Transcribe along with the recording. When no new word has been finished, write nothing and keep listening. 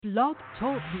Blog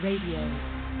Talk Radio.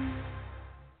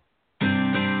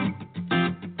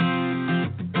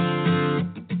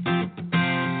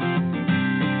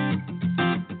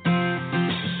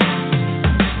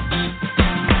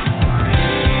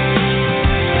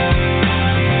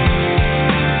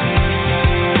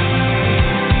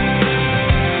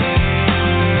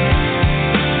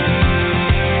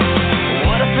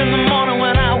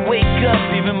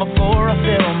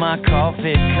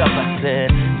 Coffee cup, I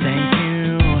said,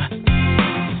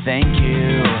 thank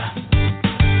you.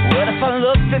 What if I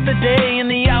looked at the day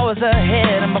and the hours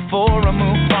ahead, and before I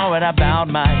moved forward, I bowed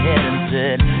my head and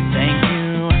said, thank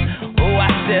you. Oh,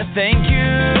 I said, thank you.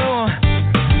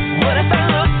 What if I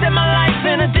looked at my life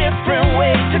in a different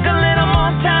way, took a little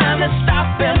more time to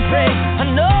stop and pray?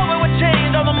 I know it would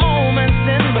change all the moments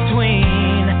in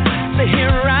between. So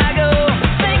here I go.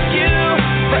 Thank you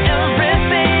for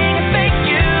everything.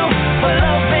 For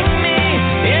loving me,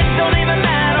 it don't even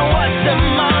matter what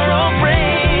tomorrow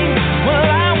brings. Well,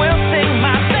 I will sing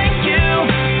my thank you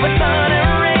for sun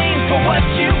and rain, for what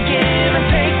you give and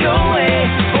take away,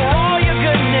 for all your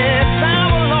goodness. I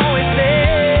will always say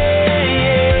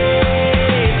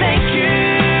thank you.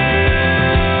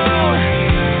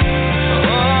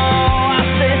 Oh, I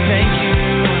say thank you.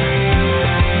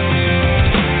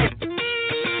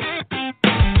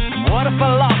 What if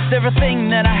I lost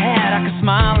everything that I had? I could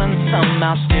smile and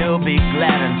somehow still be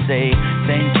glad and say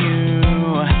thank you,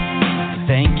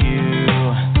 thank you.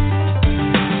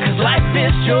 'Cause life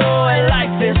is joy,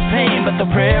 life is pain, but the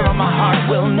prayer on my heart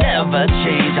will never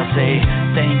change. I say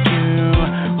thank you,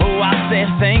 oh, I say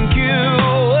thank you.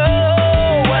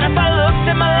 Oh, what if I looked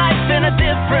at my life in a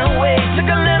different way, took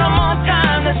a little more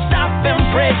time to stop and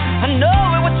pray? I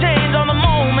know it would change all the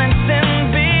moments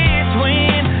in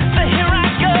between. So here I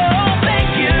go,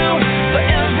 thank you for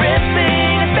everything.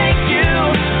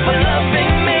 For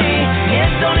loving me, it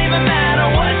don't even matter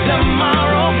what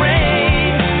tomorrow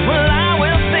brings. Well, I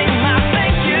will sing my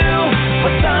thank you for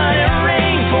sun and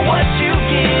rain, for what you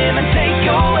give and take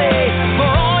away, for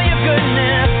all your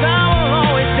goodness. I will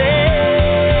always say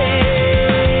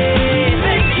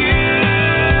thank you.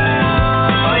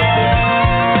 Oh, yeah.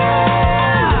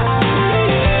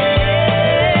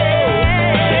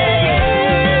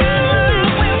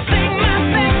 I will sing my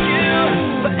thank you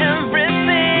for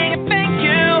everything. Thank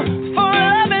you for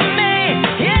loving me.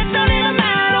 It don't even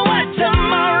matter what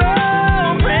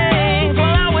tomorrow brings.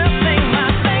 Well, I will sing my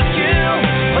thank you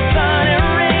for sun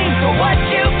and rain, for what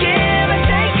you give and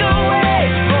take away,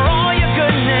 for all your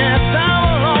goodness. I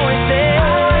will always say I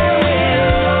will.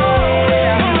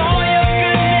 For all your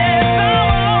goodness, I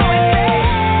will always say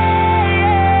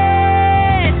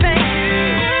thank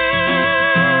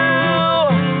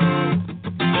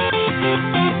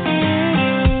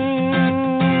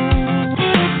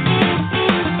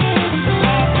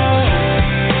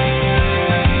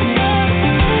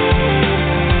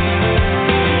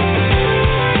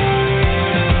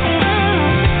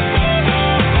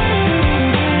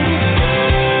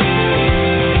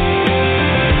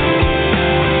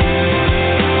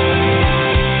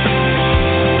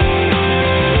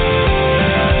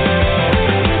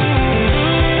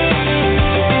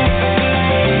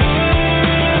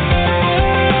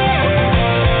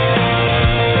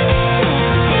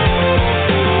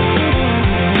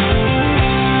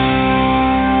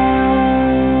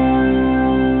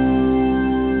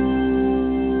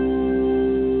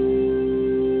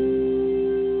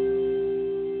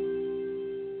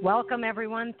Welcome,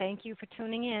 everyone. Thank you for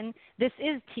tuning in. This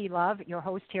is T-Love, your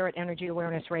host here at Energy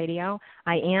Awareness Radio.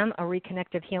 I am a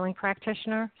reconnective healing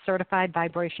practitioner, certified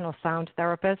vibrational sound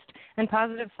therapist, and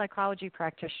positive psychology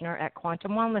practitioner at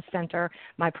Quantum Wellness Center,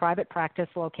 my private practice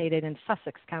located in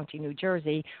Sussex County, New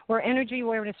Jersey, where Energy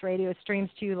Awareness Radio streams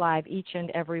to you live each and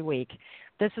every week.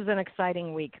 This is an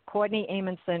exciting week. Courtney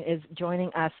Amundson is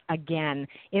joining us again.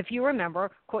 If you remember,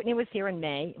 Courtney was here in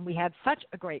May, and we had such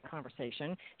a great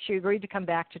conversation. She agreed to come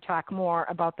back to talk more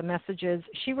about the messages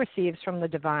she receives from the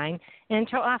divine and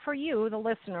to offer you, the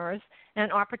listeners,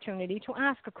 an opportunity to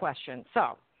ask a question.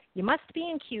 So you must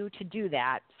be in queue to do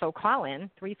that. So call in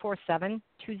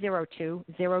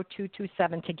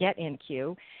 347-202-0227 to get in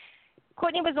queue.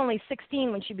 Courtney was only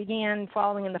 16 when she began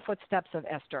following in the footsteps of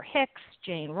Esther Hicks,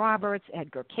 Jane Roberts,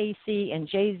 Edgar Cayce, and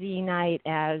J.Z. Knight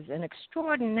as an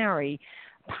extraordinary,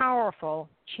 powerful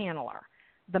channeler.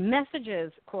 The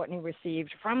messages Courtney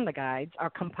received from the guides are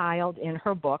compiled in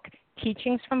her book,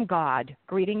 Teachings from God,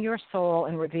 Greeting Your Soul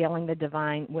and Revealing the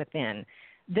Divine Within.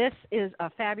 This is a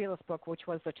fabulous book, which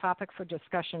was the topic for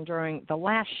discussion during the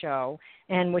last show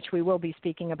and which we will be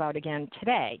speaking about again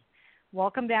today.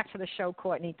 Welcome back to the show,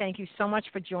 Courtney. Thank you so much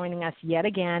for joining us yet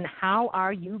again. How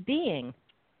are you being?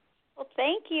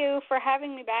 thank you for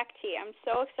having me back, T. I'm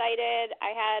so excited.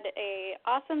 I had an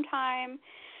awesome time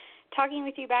talking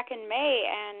with you back in May,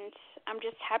 and I'm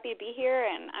just happy to be here,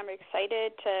 and I'm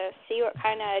excited to see what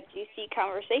kind of juicy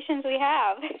conversations we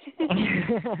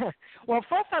have. Well,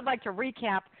 first I'd like to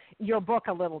recap your book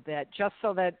a little bit, just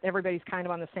so that everybody's kind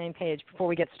of on the same page before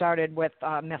we get started with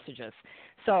messages.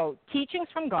 So, Teachings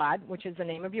from God, which is the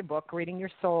name of your book, Reading Your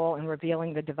Soul and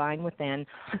Revealing the Divine Within,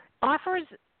 offers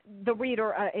the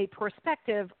reader a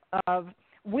perspective of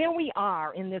where we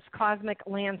are in this cosmic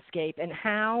landscape and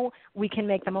how we can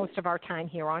make the most of our time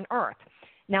here on Earth.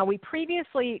 Now, we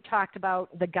previously talked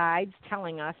about the guides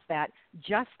telling us that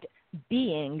just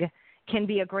being can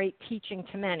be a great teaching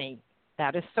to many.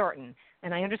 That is certain.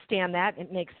 And I understand that.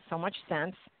 It makes so much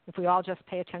sense. If we all just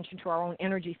pay attention to our own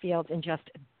energy fields and just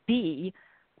be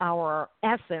our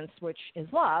essence, which is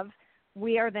love,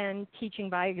 we are then teaching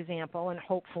by example, and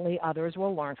hopefully others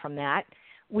will learn from that.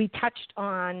 We touched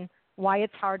on why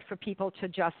it's hard for people to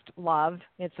just love.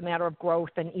 It's a matter of growth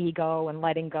and ego and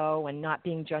letting go and not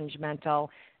being judgmental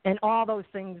and all those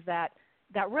things that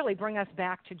really bring us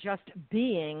back to just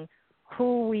being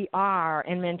who we are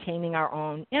and maintaining our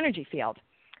own energy field.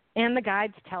 And the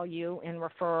guides tell you and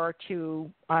refer to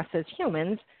us as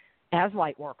humans as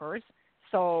light workers.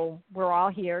 So we're all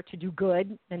here to do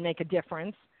good and make a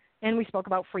difference. And we spoke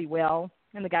about free will,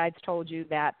 and the guides told you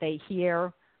that they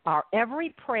hear our every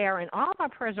prayer, and all of our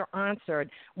prayers are answered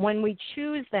when we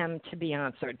choose them to be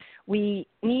answered. We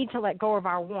need to let go of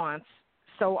our wants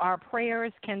so our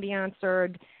prayers can be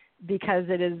answered, because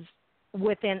it is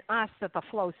within us that the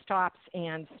flow stops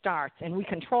and starts, and we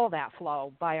control that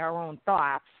flow by our own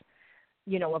thoughts,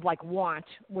 of like want,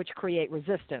 which create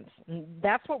resistance. And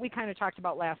that's what we kind of talked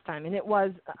about last time, and it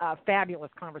was a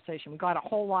fabulous conversation. We got a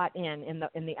whole lot in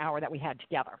the hour that we had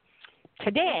together.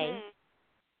 Today,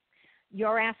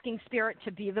 you're asking Spirit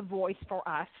to be the voice for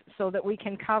us so that we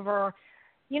can cover,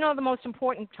 the most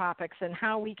important topics and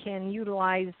how we can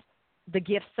utilize the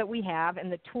gifts that we have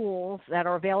and the tools that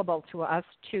are available to us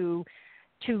to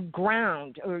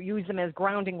ground, or use them as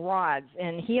grounding rods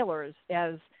and healers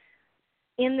as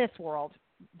in this world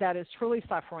that is truly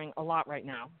suffering a lot right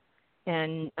now.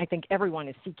 And I think everyone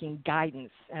is seeking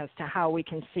guidance as to how we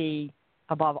can see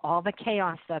above all the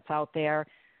chaos that's out there,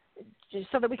 just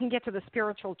so that we can get to the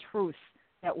spiritual truth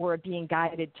that we're being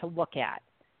guided to look at.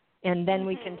 And then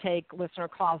we can take listener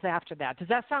calls after that. Does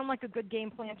that sound like a good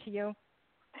game plan to you?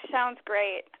 Sounds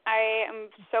great. I am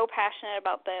so passionate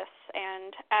about this.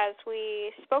 And as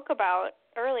we spoke about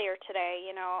earlier today,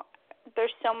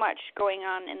 there's so much going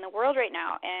on in the world right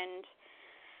now. And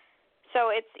so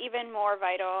it's even more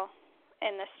vital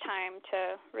in this time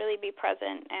to really be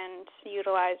present and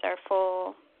utilize our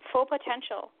full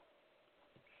potential.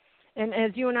 And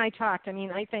as you and I talked,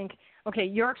 I think, okay,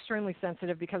 you're extremely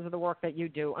sensitive because of the work that you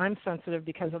do. I'm sensitive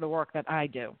because of the work that I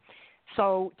do.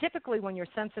 So typically when you're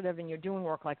sensitive and you're doing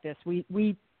work like this,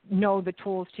 we know the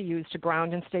tools to use to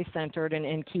ground and stay centered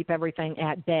and keep everything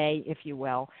at bay, if you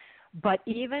will. But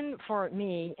even for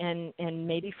me and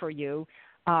maybe for you,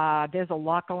 there's a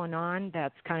lot going on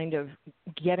that's kind of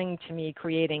getting to me,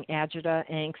 creating agita,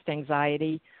 angst,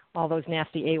 anxiety, all those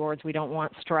nasty A words we don't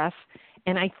want, stress.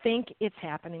 And I think it's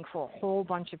happening for a whole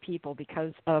bunch of people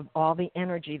because of all the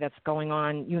energy that's going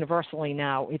on universally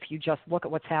now. If you just look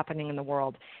at what's happening in the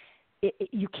world,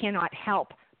 you cannot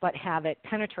help but have it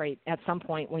penetrate at some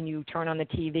point when you turn on the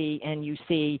TV and you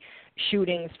see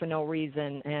shootings for no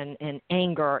reason and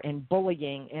anger and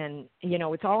bullying. And,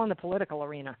 it's all in the political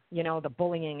arena, the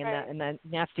bullying and the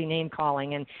nasty name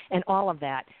calling and all of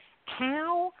that.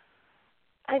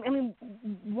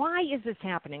 Why is this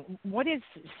happening?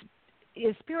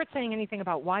 Is Spirit saying anything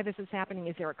about why this is happening?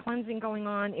 Is there a cleansing going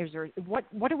on?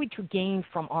 What are we to gain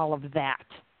from all of that?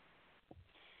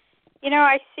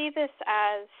 I see this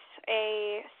as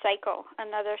a cycle,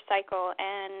 another cycle,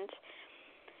 and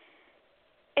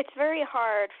it's very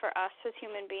hard for us as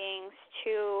human beings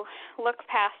to look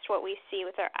past what we see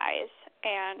with our eyes,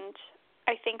 and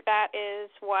I think that is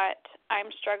what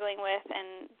I'm struggling with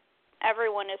and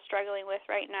everyone is struggling with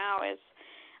right now is,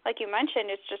 like you mentioned,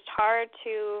 it's just hard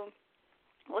to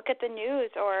look at the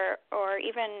news or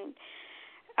even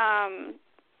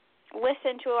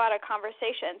listen to a lot of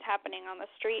conversations happening on the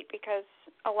street, because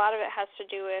a lot of it has to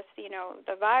do with,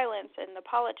 the violence and the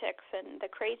politics and the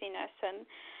craziness.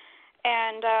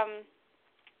 And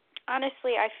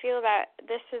honestly, I feel that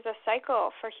this is a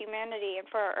cycle for humanity and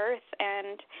for our Earth,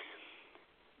 and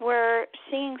we're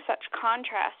seeing such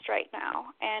contrast right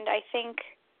now. And I think,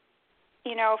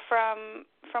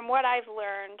 from what I've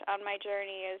learned on my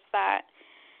journey is that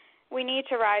we need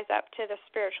to rise up to the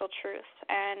spiritual truth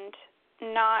and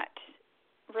not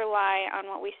rely on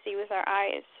what we see with our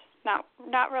eyes,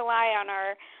 not rely on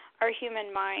our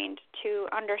human mind to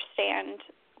understand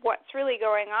what's really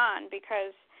going on,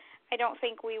 because I don't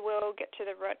think we will get to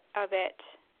the root of it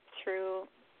through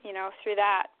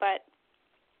that. But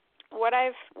what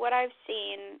I've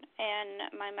seen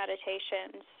in my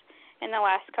meditations in the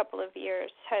last couple of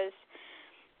years has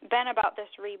been about this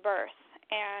rebirth.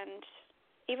 And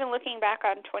even looking back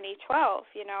on 2012,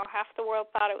 half the world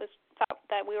thought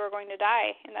that we were going to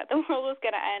die and that the world was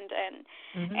going to end,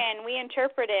 and we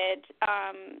interpreted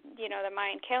the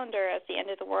Mayan calendar as the end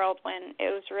of the world, when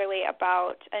it was really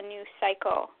about a new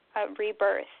cycle, a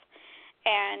rebirth.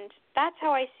 And that's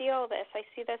how I see all this. I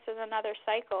see this as another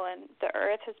cycle, and the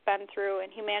earth has been through,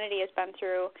 and humanity has been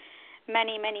through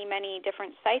many, many, many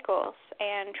different cycles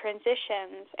and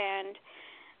transitions, and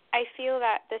I feel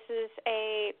that this is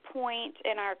a point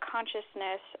in our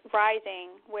consciousness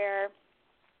rising where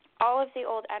all of the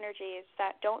old energies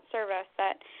that don't serve us,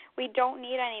 that we don't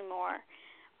need anymore,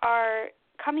 are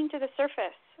coming to the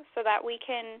surface, so that we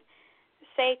can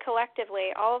say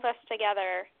collectively, all of us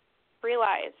together,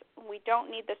 realize we don't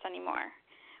need this anymore,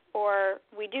 or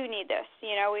we do need this.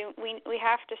 We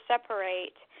have to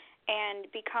separate and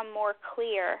become more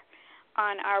clear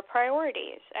on our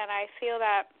priorities. And I feel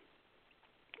that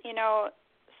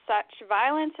such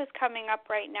violence is coming up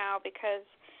right now because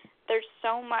there's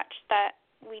so much that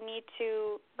we need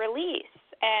to release.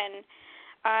 And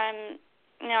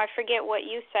I forget what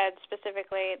you said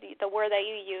specifically, the word that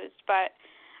you used, but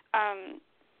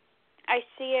I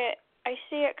see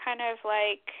it kind of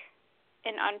like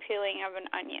an unpeeling of an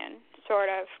onion, sort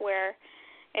of, where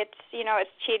it's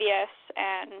tedious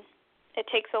and it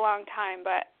takes a long time,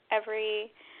 but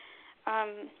every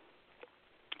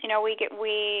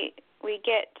we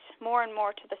get more and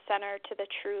more to the center, to the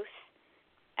truth,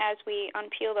 as we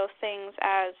unpeel those things.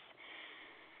 As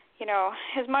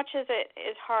as much as it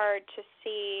is hard to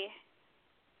see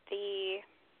the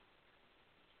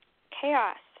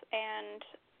chaos, and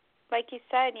like you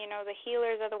said, the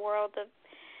healers of the world,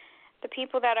 the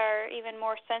people that are even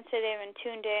more sensitive and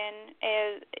tuned in,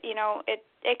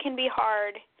 it can be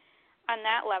hard on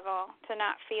that level to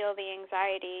not feel the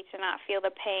anxiety, to not feel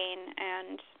the pain.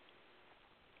 And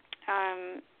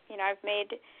I've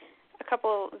made a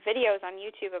couple videos on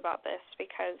YouTube about this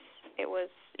because it was,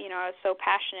 I was so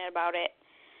passionate about it.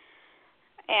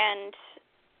 And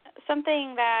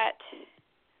something that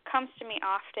comes to me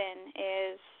often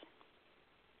is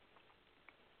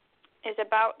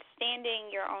about standing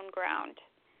your own ground,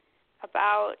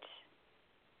 about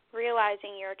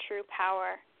realizing your true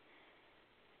power.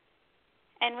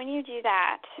 And when you do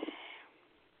that,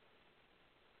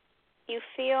 you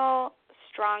feel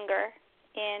stronger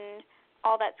in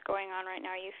all that's going on right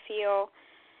now. You feel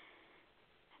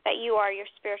that you are your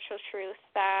spiritual truth,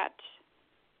 that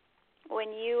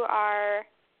when you are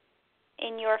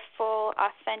in your full,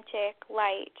 authentic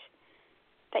light,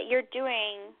 that you're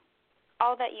doing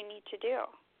all that you need to do.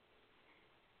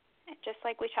 Just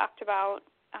like we talked about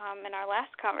in our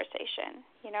last conversation,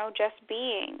 just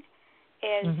being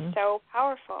is so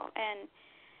powerful. And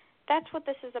that's what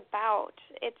this is about.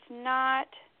 It's not,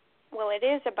 it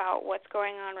is about what's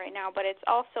going on right now, but it's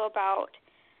also about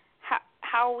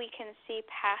how we can see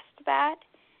past that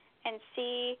and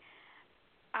see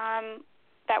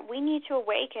that we need to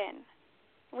awaken.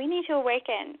 We need to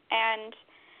awaken, and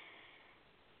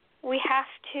we have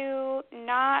to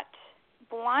not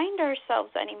blind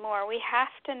ourselves anymore. We have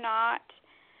to not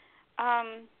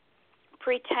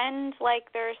pretend like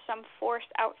there's some force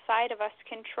outside of us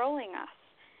controlling us.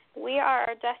 We are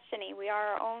our destiny. We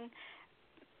are our own,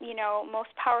 most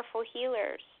powerful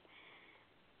healers.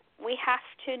 We have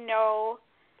to know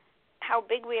how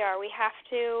big we are. We have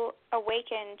to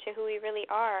awaken to who we really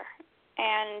are.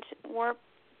 And we're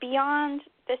beyond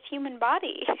this human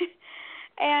body.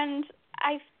 And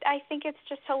I think it's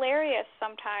just hilarious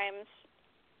sometimes.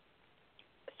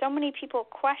 So many people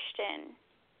question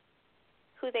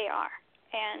who they are.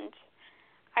 And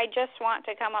I just want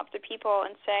to come up to people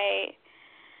and say,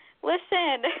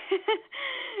 listen,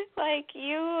 like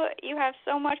you have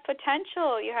so much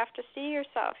potential. You have to see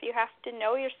yourself. You have to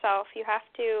know yourself. You have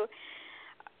to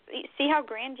see how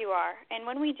grand you are. And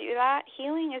when we do that,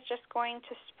 healing is just going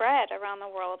to spread around the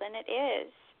world, and it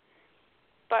is.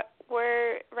 But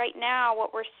right now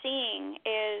what we're seeing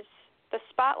is the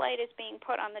spotlight is being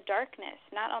put on the darkness,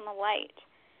 not on the light.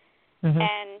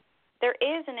 And there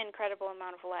is an incredible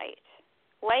amount of light.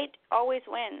 Light always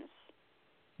wins.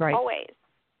 Right. Always.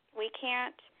 We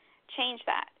can't change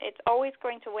that. It's always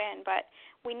going to win, but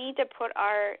we need to put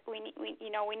we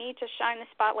need to shine the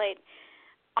spotlight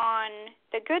on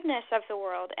the goodness of the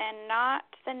world and not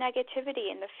the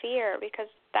negativity and the fear, because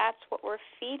that's what we're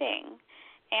feeding.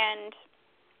 And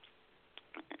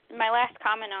my last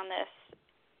comment on this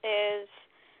is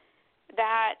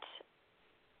that,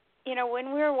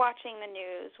 when we're watching the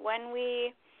news, when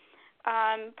we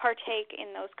partake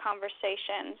in those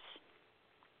conversations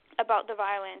about the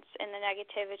violence and the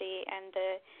negativity and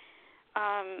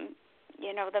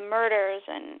the murders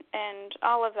and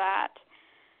all of that,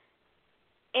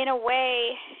 in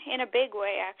a big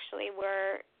way, actually,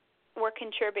 we're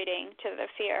contributing to the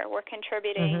fear. We're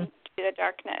contributing to the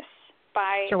darkness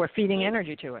by. So we're feeding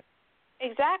energy to it.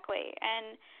 Exactly,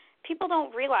 and people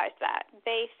don't realize that.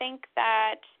 They think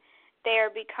that they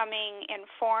are becoming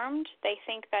informed. They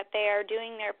think that they are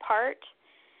doing their part.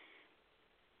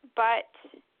 But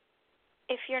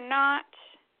if you're not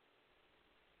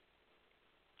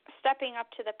stepping up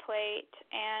to the plate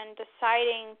and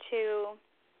deciding to,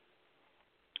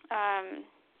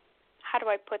 how do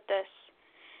I put this?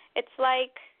 It's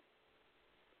like,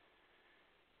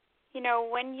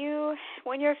 when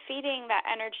you're feeding that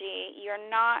energy, you're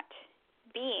not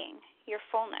being your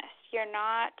fullness. You're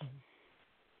not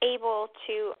able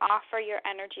to offer your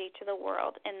energy to the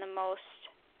world in the most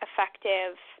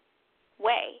effective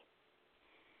way.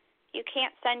 You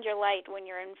can't send your light when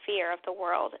you're in fear of the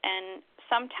world, and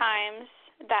sometimes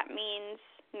that means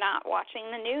not watching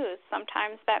the news.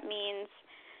 Sometimes that means,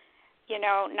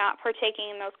 not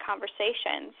partaking in those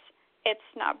conversations. It's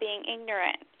not being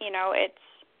ignorant. It's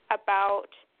about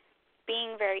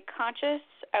being very conscious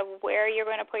of where you're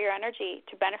going to put your energy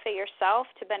to benefit yourself,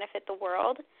 to benefit the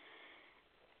world,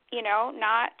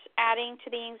 not adding to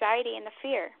the anxiety and the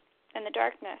fear and the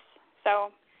darkness.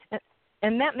 So.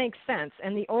 And that makes sense.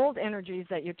 And the old energies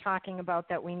that you're talking about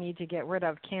that we need to get rid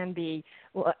of can be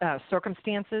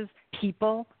circumstances,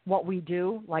 people, what we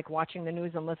do, like watching the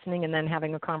news and listening and then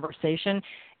having a conversation.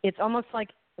 It's almost like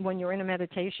when you're in a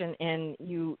meditation and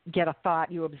you get a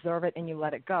thought, you observe it and you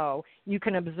let it go. You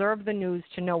can observe the news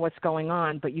to know what's going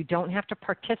on, but you don't have to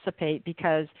participate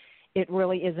because it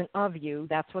really isn't of you.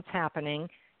 That's what's happening.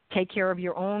 Take care of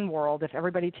your own world. If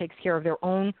everybody takes care of their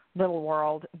own little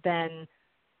world, then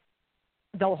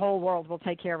the whole world will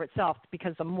take care of itself,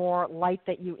 because the more light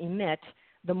that you emit,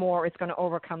 the more it's going to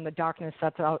overcome the darkness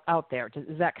that's out there.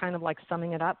 Is that kind of like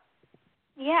summing it up?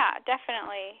 Yeah,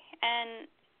 definitely. And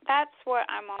that's what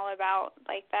I'm all about.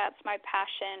 Like, that's my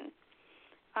passion.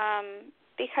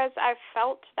 Because I've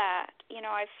felt that.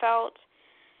 I felt,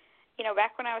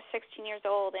 back when I was 16 years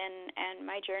old and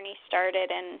my journey started,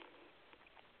 and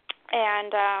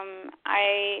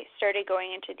I started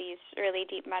going into these really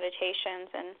deep meditations,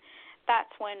 and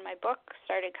that's when my book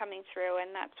started coming through,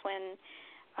 and that's when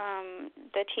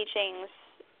the teachings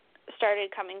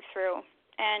started coming through.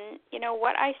 And,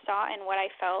 what I saw and what I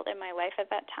felt in my life at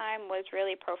that time was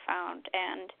really profound.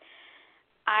 And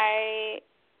I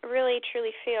really,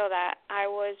 truly feel that I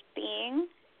was being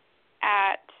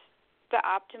at the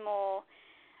optimal,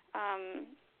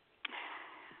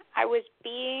 I was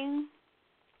being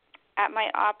at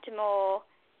my optimal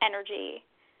energy.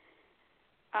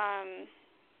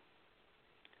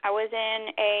 I was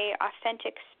in a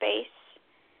authentic space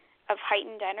of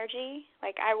heightened energy.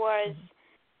 Like I was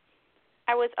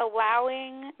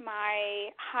allowing my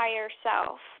higher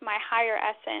self, my higher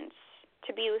essence,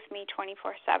 to be with me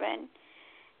 24/7.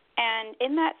 And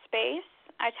in that space,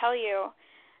 I tell you,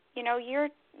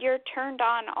 you're turned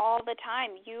on all the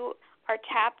time. You are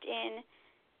tapped in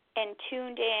and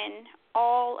tuned in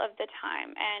all of the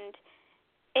time, and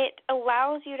it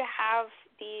allows you to have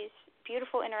these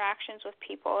beautiful interactions with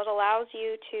people. It allows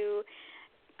you to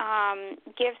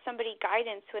give somebody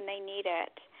guidance when they need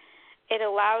it. It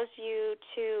allows you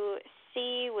to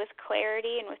see with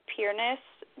clarity and with pureness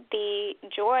the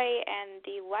joy and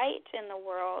the light in the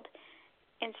world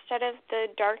instead of the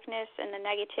darkness and the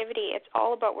negativity. It's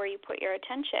all about where you put your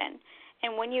attention.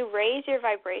 And when you raise your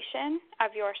vibration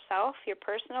of yourself, your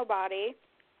personal body,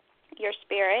 your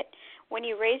spirit, when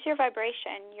you raise your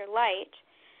vibration, your light,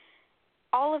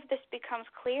 all of this becomes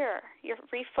clearer. You're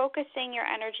refocusing your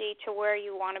energy to where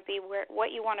you want to be,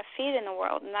 what you want to feed in the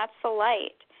world, and that's the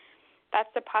light. That's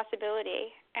the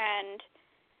possibility. And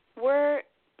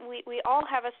we all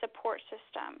have a support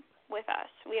system with us.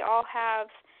 We all have,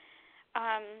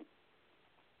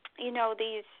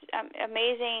 these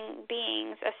amazing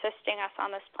beings assisting us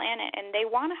on this planet, and they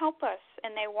want to help us,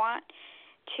 and they want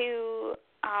to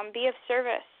be of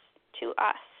service to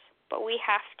us. But we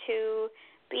have to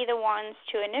be the ones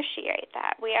to initiate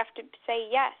that. We have to say,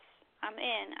 yes, I'm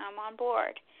in, I'm on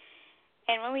board.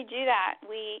 And when we do that,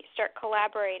 we start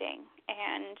collaborating.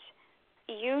 And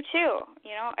you too,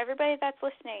 everybody that's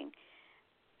listening,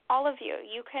 all of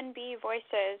you can be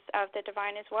voices of the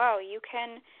divine as well. You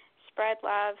can spread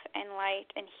love and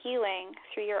light and healing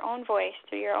through your own voice,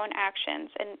 through your own actions,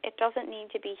 and it doesn't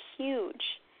need to be huge.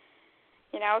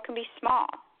 You know, it can be small.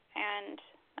 And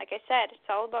like I said, it's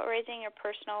all about raising your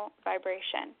personal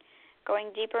vibration,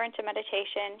 going deeper into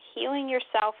meditation, healing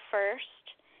yourself first,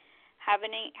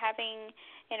 having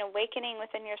an awakening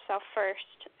within yourself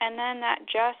first, and then that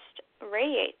just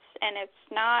radiates, and it's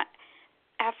not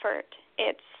effort,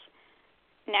 it's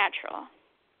natural.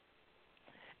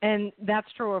 And that's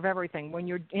true of everything. When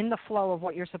you're in the flow of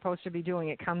what you're supposed to be doing,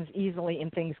 it comes easily,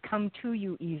 and things come to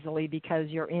you easily because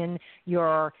you're in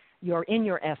your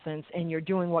essence and you're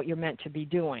doing what you're meant to be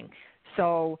doing.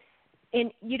 So,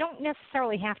 and you don't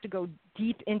necessarily have to go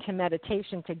deep into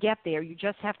meditation to get there. You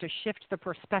just have to shift the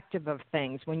perspective of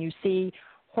things. When you see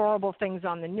horrible things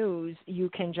on the news, you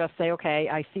can just say, okay,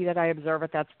 I see that, I observe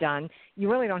it, that's done.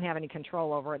 You really don't have any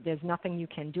control over it. There's nothing you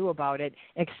can do about it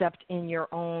except in your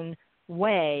own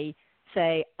way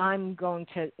say, I'm going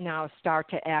to now start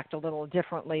to act a little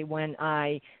differently when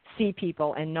I see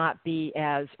people and not be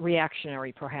as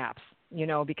reactionary perhaps, you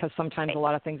know, because sometimes a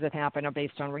lot of things that happen are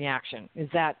based on reaction. Is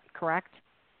that correct?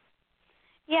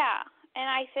 Yeah, and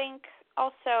I think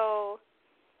also,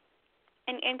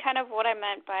 and kind of what I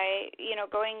meant by, you know,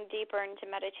 going deeper into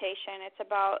meditation, it's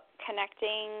about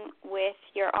connecting with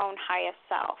your own highest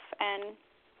self.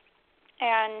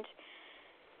 And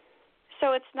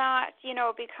so it's not, you know,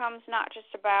 it becomes not just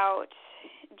about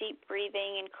deep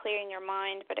breathing and clearing your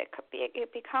mind, but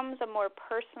it becomes a more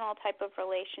personal type of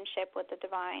relationship with the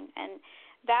divine. And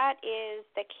that is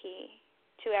the key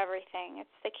to everything.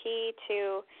 It's the key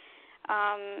to,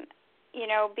 you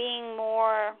know, being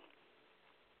more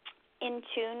in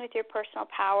tune with your personal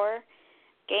power,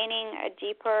 gaining a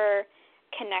deeper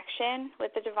connection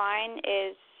with the divine.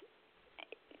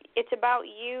 It's about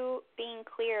you being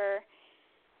clear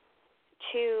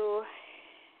to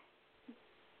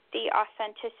the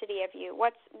authenticity of you.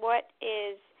 What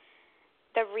is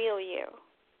the real you?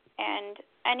 And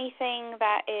anything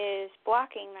that is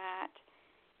blocking that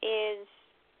is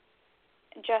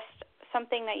just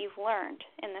something that you've learned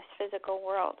in this physical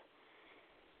world.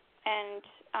 And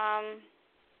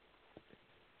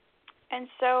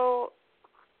so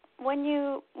when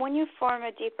you form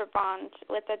a deeper bond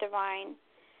with the divine,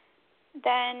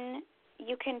 then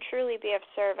you can truly be of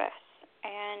service.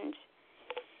 And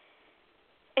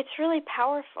it's really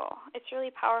powerful. It's really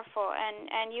powerful,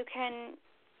 and you can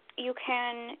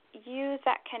use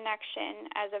that connection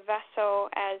as a vessel,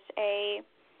 as a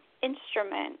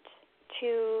instrument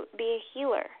to be a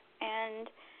healer and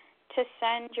to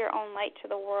send your own light to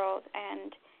the world.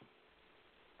 And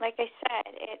like I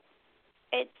said,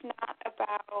 it's not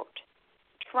about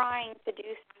trying to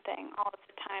do something all of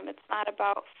the time. It's not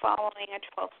about following a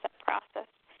 12-step process.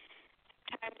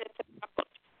 Sometimes it's about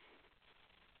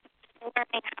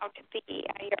learning how to be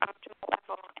at your optimal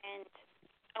level and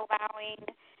allowing.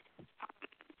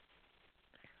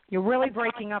 You're really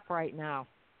breaking up right now.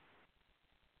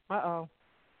 Uh-oh.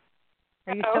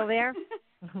 Are you still there?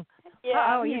 Yeah.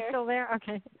 Are you still there?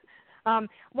 Okay.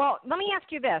 Well, let me ask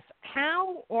you this.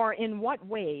 How or in what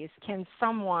ways can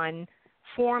someone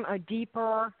form a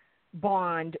deeper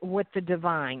bond with the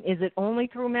divine? Is it only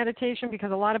through meditation?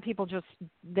 Because a lot of people just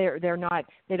they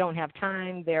don't have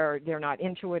time, they're not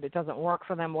into it, it doesn't work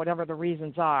for them, whatever the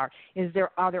reasons are.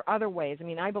 Are there other ways? I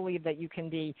mean, I believe that you can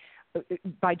be,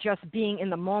 by just being in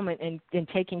the moment and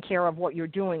taking care of what you're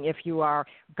doing. If you are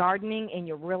gardening and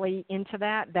you're really into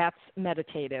that, that's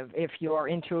meditative. If you're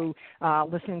into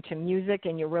listening to music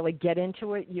and you really get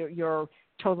into it, you're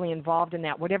totally involved in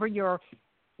that. Whatever you're,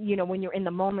 you know, when you're in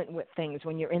the moment with things,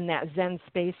 when you're in that Zen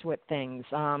space with things,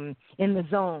 in the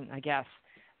zone, I guess.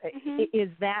 Mm-hmm. Is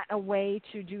that a way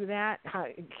to do that?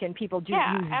 Can people use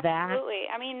that? Yeah, absolutely.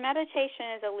 I mean,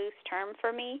 meditation is a loose term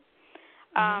for me.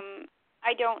 Mm-hmm.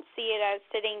 I don't see it as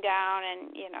sitting down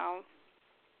and, you know,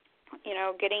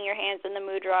 getting your hands in the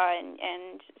mudra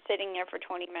and sitting there for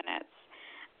 20 minutes.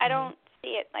 I don't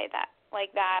see it like that.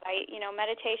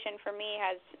 Meditation for me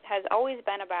has always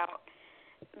been about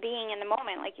being in the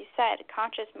moment, like you said,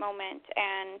 conscious moment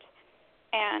and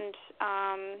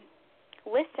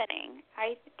listening.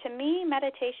 To me,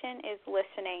 meditation is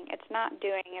listening. It's not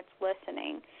doing, it's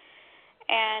listening.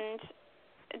 And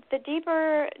the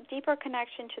deeper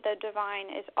connection to the divine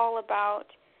is all about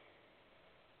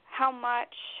how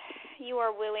much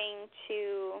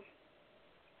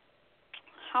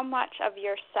of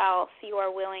yourself you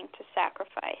are willing to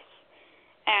sacrifice.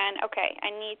 And, okay, I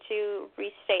need to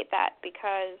restate that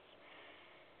because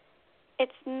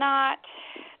it's not,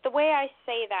 the way I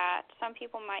say that, some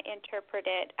people might interpret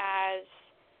it as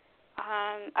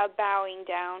a bowing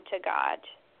down to God,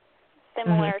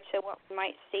 similar to what we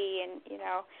might see in,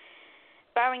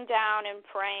 bowing down and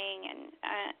praying,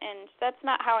 and that's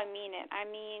not how I mean it. I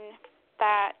mean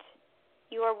that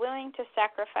you are willing to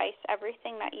sacrifice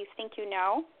everything that you think you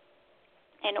know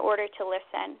in order to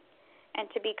listen and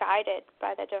to be guided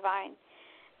by the divine.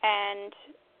 And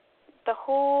the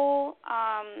whole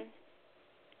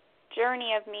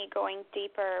journey of me going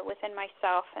deeper within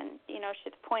myself and, to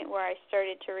the point where I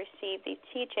started to receive these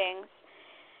teachings,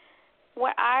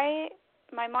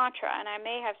 my mantra, and I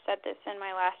may have said this in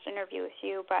my last interview with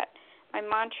you, but my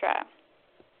mantra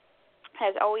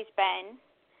has always been,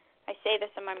 I say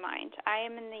this in my mind, I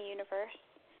am in the universe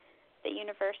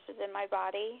is in my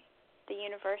body, the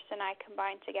universe and I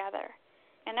combine together.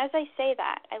 And as I say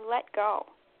that, I let go.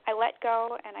 I let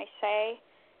go and I say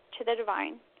to the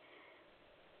divine,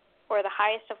 or the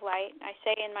highest of light, I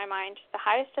say in my mind, the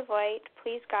highest of light,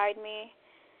 please guide me,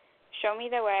 show me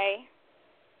the way,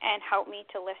 and help me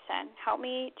to listen. Help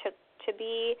me to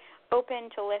be open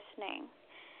to listening.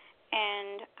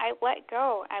 And I let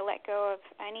go. I let go of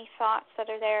any thoughts that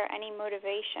are there, any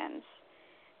motivations.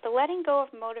 The letting go of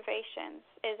motivations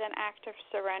is an act of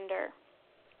surrender.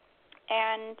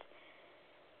 And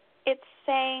it's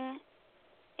saying,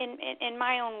 in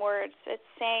my own words, it's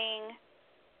saying,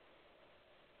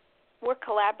 we're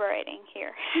collaborating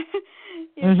here.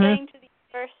 You're saying to the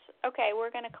universe, okay,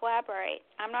 we're going to collaborate.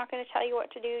 I'm not going to tell you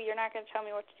what to do. You're not going to tell me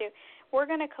what to do. We're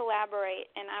going to collaborate,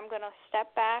 and I'm going to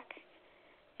step back.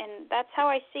 And that's how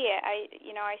I see it. I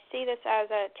see this as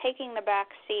a taking the back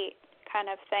seat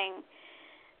kind of thing.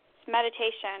 It's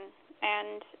meditation,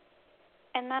 and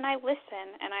then I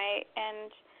listen, and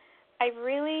I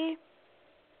really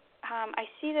I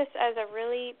see this as a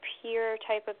really pure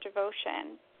type of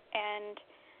devotion, and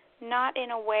not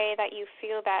in a way that you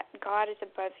feel that God is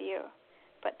above you,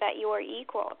 but that you are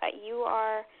equal, that you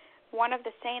are one of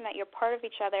the same, that you're part of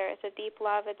each other. It's a deep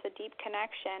love. It's a deep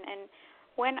connection. And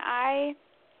when I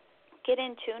get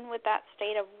in tune with that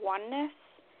state of oneness,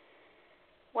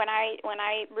 when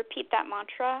I repeat that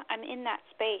mantra, I'm in that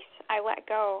space. I let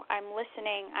go. I'm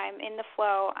listening. I'm in the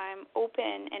flow. I'm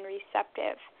open and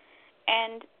receptive.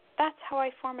 And that's how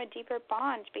I form a deeper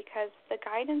bond, because the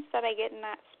guidance that I get in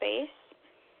that space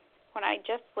when I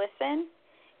just listen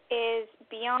is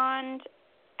beyond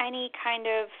any kind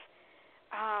of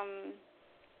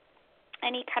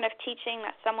teaching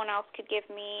that someone else could give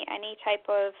me, any type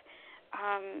of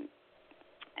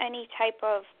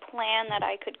plan that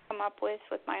I could come up with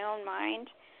my own mind.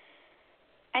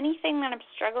 Anything that I'm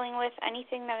struggling with,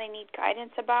 anything that I need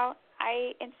guidance about,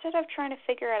 instead of trying to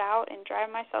figure it out and drive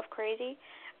myself crazy,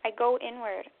 I go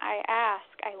inward. I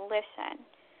ask. I listen.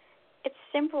 It's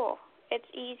simple. It's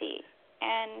easy.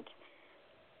 And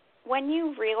when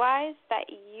you realize that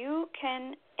you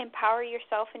can empower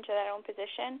yourself into that own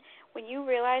position, when you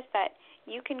realize that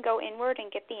you can go inward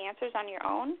and get the answers on your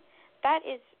own, that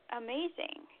is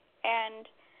amazing. And,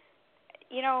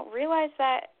 realize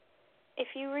that if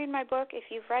you read my book, if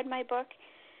you've read my book,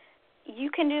 you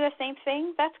can do the same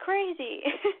thing. That's crazy.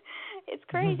 It's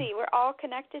crazy. We're all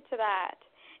connected to that.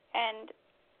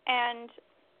 And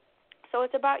so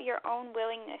it's about your own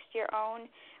willingness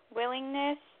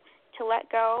to let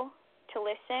go, to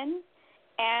listen,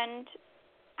 and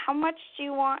how much do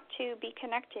you want to be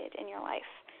connected in your life?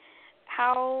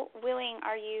 How willing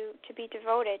are you to be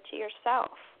devoted to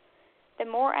yourself? The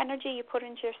more energy you put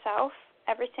into yourself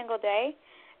every single day,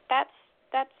 that's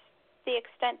the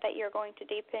extent that you're going to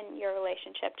deepen your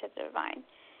relationship to the divine.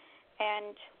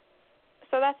 And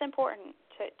so that's important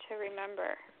to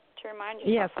remember, to remind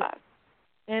yourself of.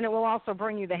 And it will also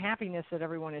bring you the happiness that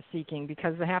everyone is seeking,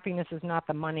 because the happiness is not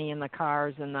the money and the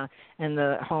cars and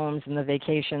the homes and the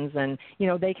vacations, and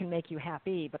they can make you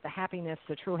happy, but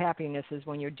the true happiness is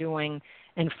when you're doing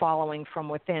and following from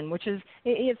within, which is,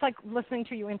 it's like listening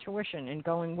to your intuition and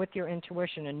going with your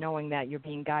intuition and knowing that you're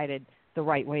being guided the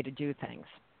right way to do things.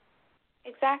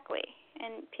 Exactly.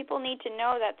 And people need to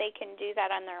know that they can do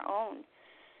that on their own,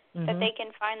 that they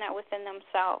can find that within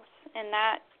themselves, and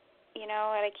that,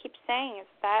 what I keep saying is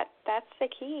that's the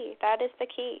key. That is the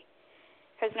key.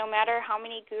 Because no matter how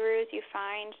many gurus you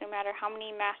find, no matter how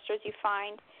many masters you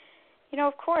find,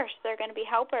 of course, they're going to be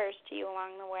helpers to you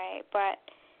along the way. But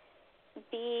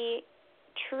the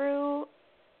true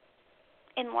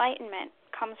enlightenment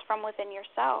comes from within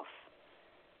yourself.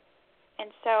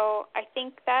 And so I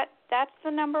think that's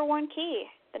the number one key.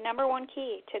 The number one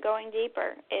key to going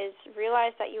deeper is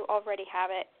realize that you already have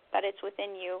it, that it's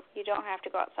within you. You don't have to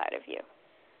go outside of you.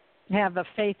 have the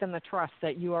faith and the trust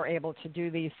that you are able to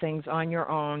do these things on your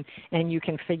own, and you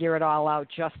can figure it all out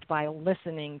just by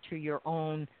listening to your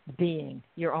own being,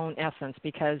 your own essence,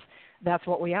 because that's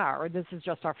what we are. This is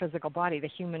just our physical body. The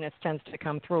humanist tends to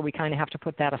come through. We kind of have to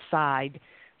put that aside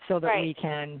so that we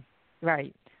can,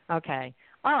 right, okay.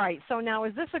 All right, so now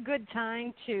is this a good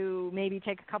time to maybe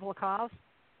take a couple of calls?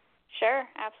 Sure,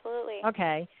 absolutely.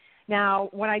 Okay. Now,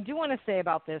 what I do want to say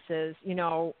about this is,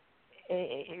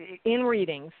 in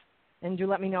readings, and do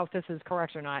let me know if this is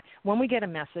correct or not, when we get a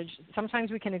message, sometimes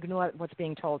we can ignore what's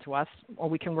being told to us, or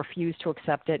we can refuse to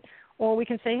accept it, or we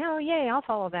can say, oh, yay, I'll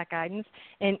follow that guidance.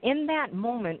 And in that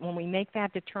moment, when we make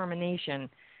that determination,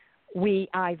 we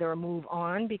either move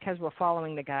on because we're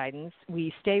following the guidance,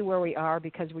 we stay where we are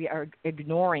because we are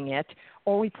ignoring it,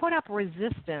 or we put up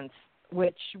resistance,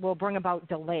 which will bring about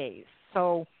delays.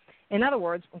 So, in other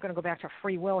words, I'm going to go back to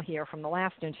free will here from the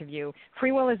last interview.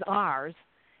 Free will is ours,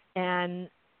 and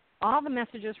all the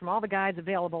messages from all the guides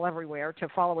available everywhere to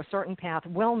follow a certain path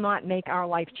will not make our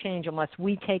life change unless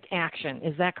we take action.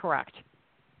 Is that correct?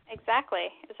 Exactly.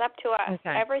 It's up to us.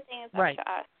 Okay. Everything is up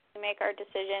to us to make our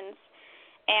decisions.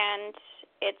 And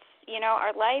it's,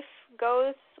 our life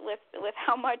goes with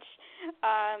how much,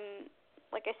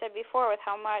 like I said before, with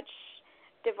how much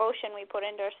devotion we put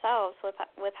into ourselves,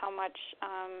 with how much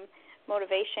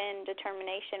motivation,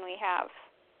 determination we have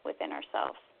within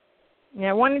ourselves.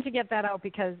 Yeah, I wanted to get that out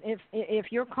because if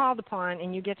you're called upon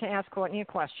and you get to ask Courtney a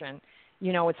question,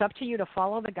 it's up to you to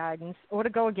follow the guidance or to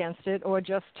go against it or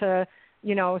just to,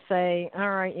 say,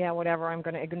 all right, yeah, whatever, I'm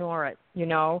going to ignore it.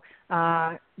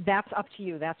 That's up to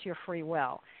you. That's your free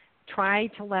will. Try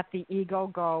to let the ego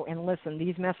go and listen.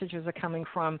 These messages are coming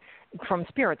from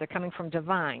Spirit. They're coming from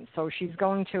Divine. So she's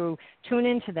going to tune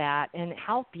into that and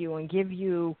help you and give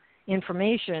you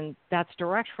information that's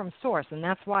direct from Source, and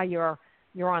that's why you're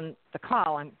on the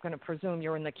call. I'm going to presume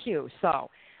you're in the queue. So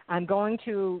I'm going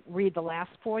to read the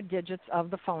last 4 digits of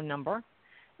the phone number,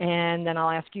 and then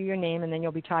I'll ask you your name, and then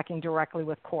you'll be talking directly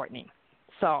with Courtney.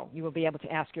 So you will be able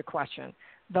to ask your question.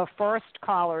 The first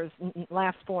caller's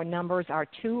last 4 numbers are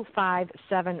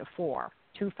 2574.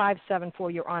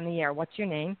 2574, you're on the air. What's your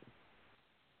name?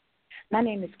 My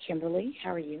name is Kimberly.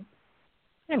 How are you?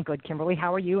 I'm good, Kimberly.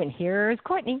 How are you? And here's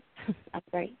Courtney. I'm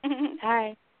great.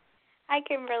 Hi. Hi,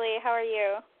 Kimberly. How are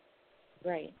you?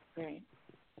 Great, great.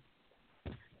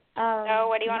 So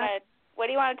what do you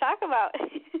want to talk about?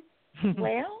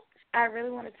 Well, I really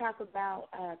want to talk about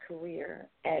career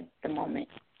at the moment.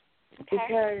 Okay.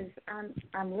 Because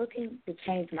I'm looking to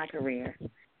change my career,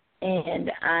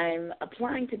 and I'm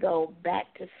applying to go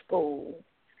back to school,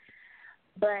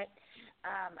 but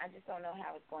I just don't know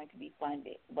how it's going to be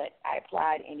funded. But I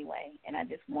applied anyway, and I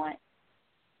just want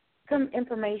some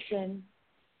information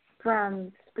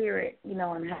from Spirit,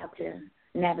 on how to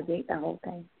navigate the whole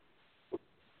thing.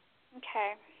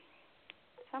 Okay.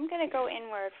 So I'm going to go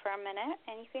inward for a minute,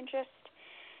 and you can just,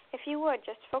 if you would,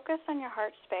 just focus on your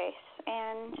heart space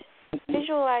and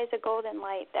visualize a golden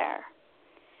light there.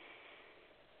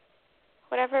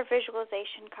 Whatever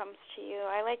visualization comes to you,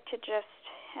 I like to just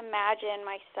imagine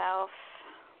myself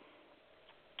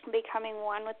becoming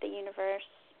one with the universe,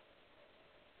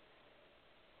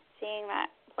 seeing that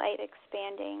light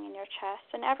expanding in your chest.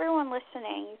 And everyone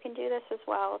listening, you can do this as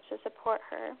well to support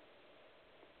her.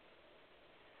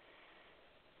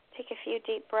 Take a few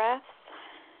deep breaths.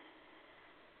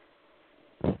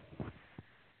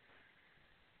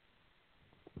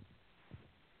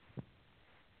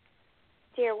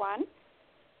 Dear one,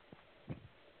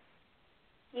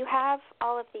 you have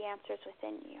all of the answers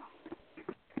within you.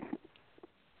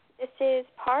 This is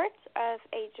part of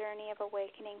a journey of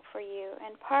awakening for you,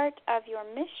 and part of your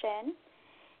mission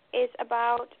is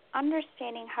about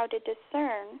understanding how to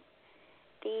discern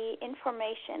the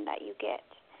information that you get.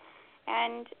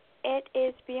 And it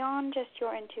is beyond just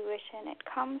your intuition. It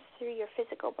comes through your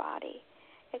physical body.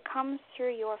 It comes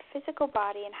through your physical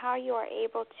body and how you are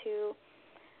able to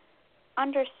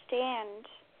understand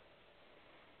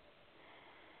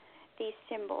these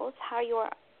symbols, how you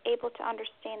are able to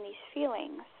understand these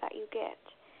feelings that you get.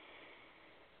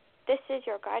 This is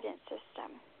your guidance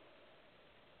system.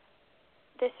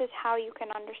 This is how you can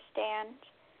understand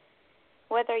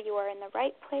whether you are in the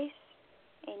right place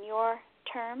in your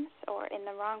terms or in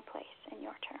the wrong place in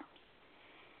your terms.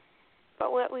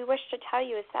 But what we wish to tell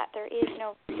you is that there is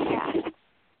no path.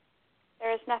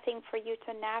 There is nothing for you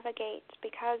to navigate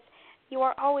because you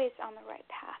are always on the right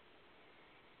path.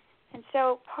 And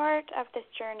so part of this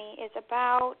journey is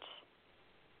about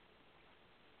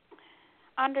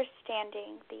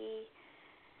understanding the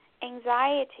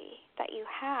anxiety that you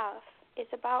have is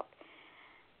about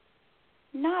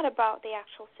not about the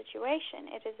actual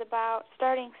situation. It is about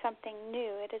starting something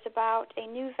new. It is about a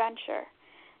new venture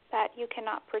that you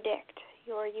cannot predict,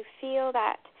 or you feel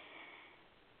that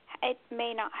it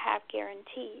may not have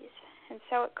guarantees. And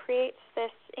so it creates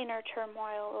this inner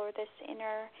turmoil or this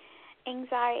inner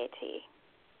anxiety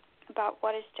about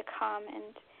what is to come.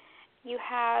 And you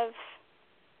have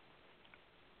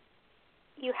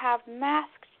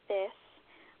masked this,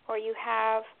 or you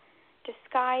have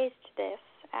disguised this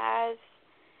as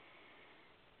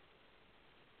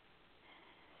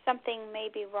something may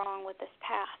be wrong with this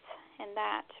path, and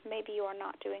that maybe you are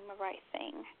not doing the right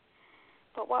thing.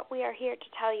 But what we are here to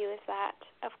tell you is that,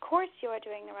 of course, you are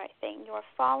doing the right thing. You are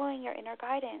following your inner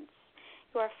guidance.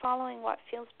 You are following what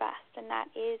feels best, and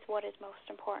that is what is most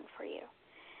important for you.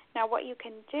 Now, what you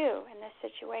can do in this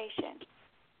situation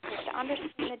is to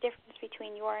understand the difference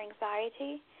between your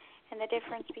anxiety and the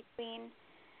difference between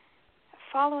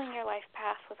following your life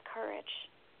path with courage.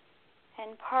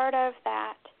 And part of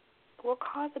that will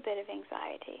cause a bit of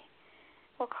anxiety,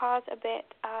 will cause a bit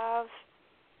of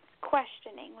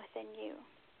questioning within you.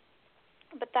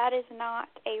 But that is not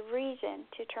a reason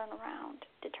to turn around,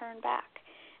 to turn back.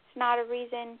 It's not a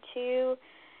reason to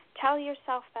tell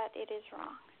yourself that it is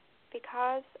wrong,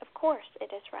 because, of course, it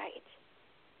is right.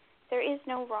 There is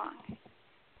no wrong.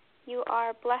 You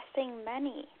are blessing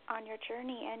many on your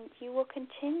journey, and you will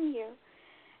continue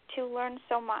to learn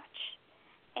so much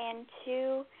and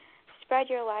to spread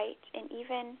your light in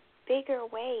even bigger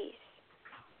ways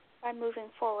by moving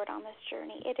forward on this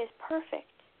journey. It is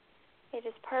perfect. It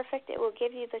is perfect. It will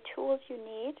give you the tools you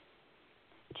need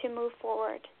to move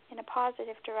forward in a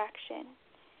positive direction.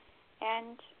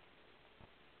 And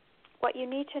what you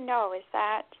need to know is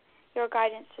that your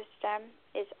guidance system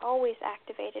is always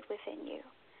activated within you.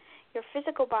 Your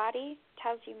physical body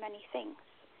tells you many things.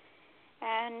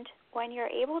 And when you're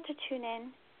able to tune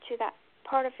in to that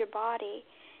part of your body,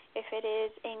 if it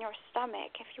is in your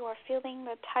stomach, if you are feeling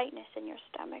the tightness in your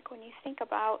stomach, when you think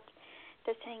about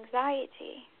this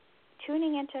anxiety,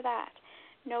 tuning into that,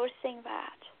 noticing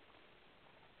that,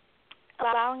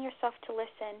 allowing yourself to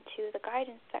listen to the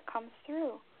guidance that comes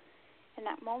through in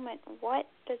that moment. What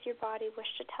does your body wish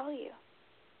to tell you?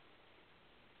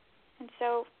 And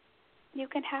so you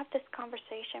can have this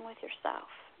conversation with yourself,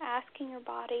 asking your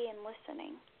body and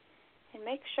listening. And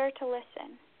make sure to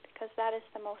listen, because that is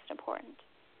the most important.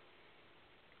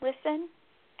 Listen,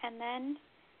 and then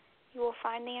you will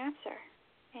find the answer.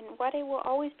 And what it will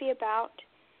always be about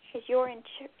is your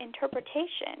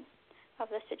interpretation of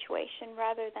the situation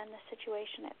rather than the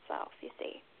situation itself, you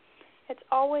see. It's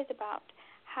always about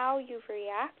how you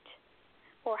react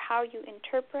or how you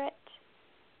interpret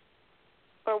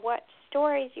or what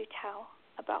stories you tell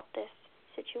about this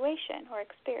situation or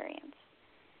experience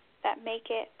that make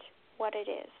it what it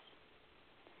is.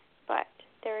 But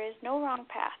there is no wrong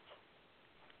path.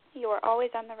 You are always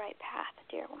on the right path,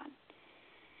 dear one.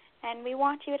 And we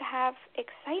want you to have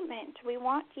excitement. We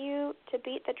want you to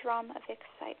beat the drum of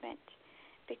excitement,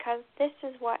 because this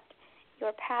is what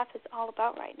your path is all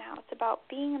about right now. It's about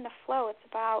being in the flow. It's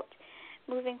about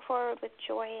moving forward with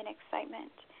joy and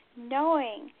excitement,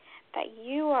 knowing that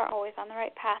you are always on the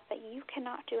right path, that you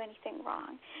cannot do anything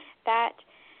wrong, that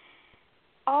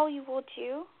all you will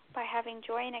do by having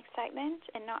joy and excitement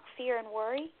and not fear and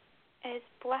worry is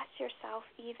bless yourself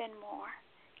even more.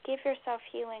 Give yourself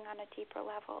healing on a deeper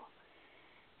level.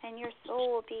 And your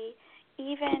soul will be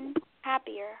even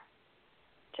happier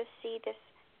to see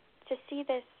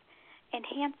this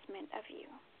enhancement of you.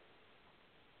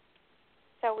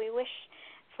 So we wish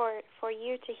for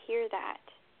you to hear that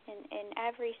in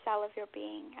every cell of your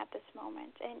being at this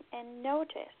moment. And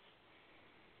notice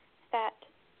that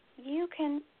you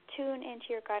can tune into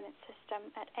your guidance system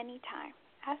at any time.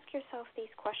 Ask yourself these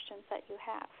questions that you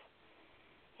have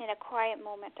in a quiet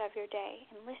moment of your day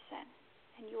and listen,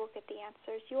 and you will get the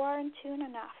answers. You are in tune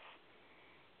enough.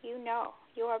 You know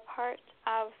you are part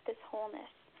of this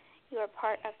wholeness. You are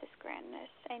part of this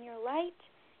grandness, and your light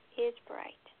is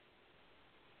bright.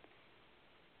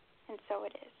 And so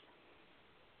it is.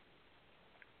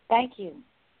 Thank you.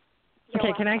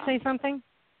 Okay, can I say something?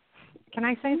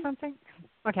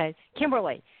 Okay,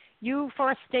 Kimberly, you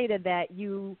first stated that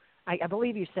I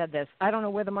believe you said this, I don't know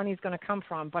where the money's going to come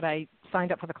from, but I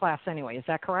signed up for the class anyway. Is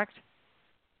that correct?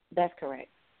 That's correct.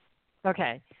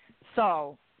 Okay.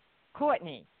 So,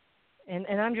 Courtney, and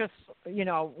I'm just,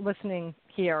 listening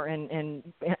here and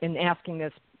asking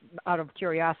this out of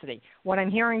curiosity. What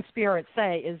I'm hearing Spirit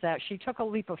say is that she took a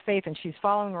leap of faith and she's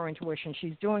following her intuition.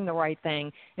 She's doing the right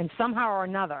thing, and somehow or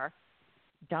another,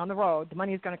 down the road, the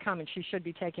money is going to come and she should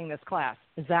be taking this class.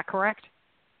 Is that correct?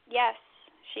 Yes,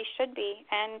 she should be.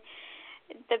 And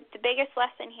the biggest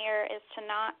lesson here is to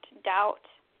not doubt.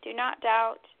 Do not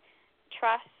doubt,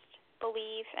 trust,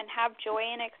 believe, and have joy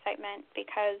and excitement,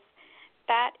 because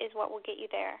that is what will get you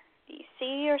there. You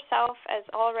see yourself as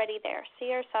already there. See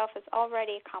yourself as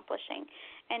already accomplishing.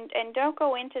 And don't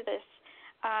go into this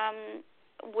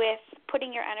with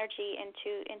putting your energy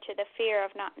into the fear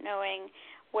of not knowing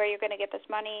where you're going to get this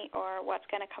money or what's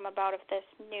going to come about of this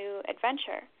new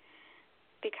adventure,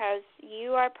 because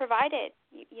you are provided.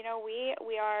 You know, we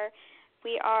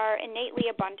are innately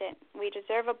abundant. We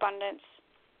deserve abundance,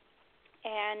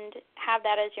 and have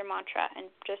that as your mantra, and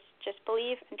just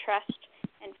believe and trust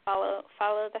and follow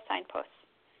the signposts.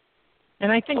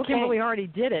 And I think Kimberly already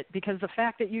did it, because the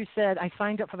fact that you said, I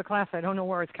signed up for the class, I don't know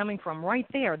where it's coming from, right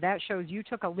there, that shows you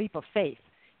took a leap of faith.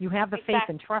 You have the faith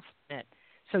and trust in it.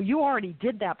 So you already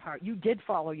did that part. You did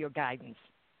follow your guidance.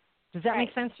 Does that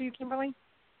make sense to you, Kimberly?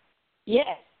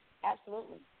 Yes,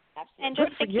 absolutely. And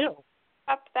just to keep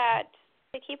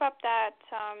up that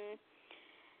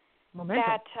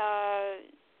momentum.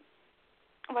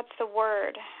 What's the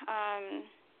word?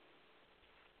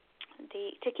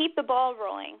 To keep the ball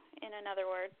rolling, in another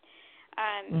word.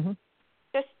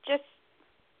 Just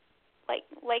like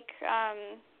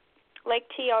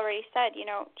T already said, you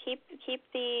know, keep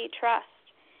the trust,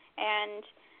 and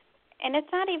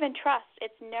it's not even trust,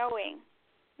 it's knowing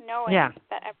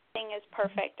that everything is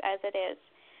perfect as it is.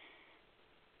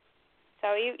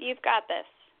 So you've got this.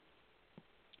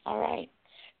 All right.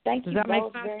 Thank you. Does that make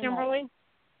sense, Kimberly?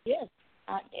 Yes.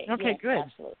 Okay, yes, good.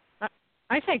 Absolutely.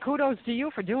 I say kudos to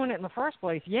you for doing it in the first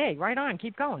place. Yay, right on.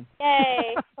 Keep going.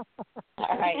 Yay.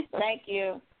 All right. Thank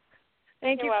you.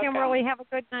 Thank You're you, welcome. Kimberly. Have a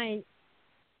good night.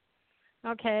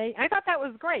 Okay. I thought that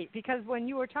was great, because when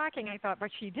you were talking, I thought, but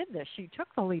she did this. She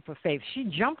took the leap of faith. She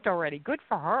jumped already. Good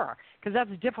for her, because that's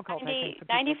difficult, I think, for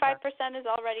people. 95% is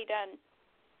already done.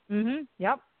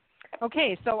 Yep.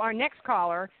 Okay, so our next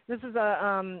caller, this is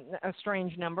a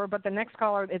strange number, but the next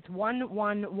caller, it's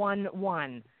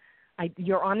 1111.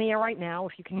 You're on the air right now.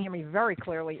 If you can hear me very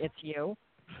clearly, it's you.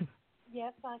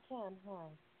 Yes, I can. Hi.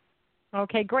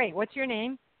 Okay, great. What's your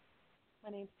name?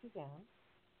 My name's Suzanne.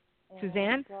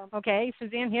 Suzanne? Okay,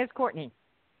 Suzanne, here's Courtney.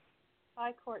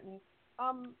 Hi, Courtney.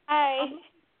 Hi.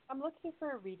 I'm looking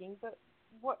for a reading, but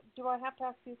what do I have to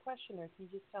ask you a question, or can you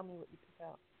just tell me what you pick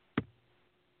out?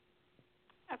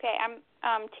 Okay, I'm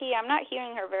not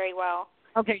hearing her very well.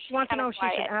 Okay, she wants to know if she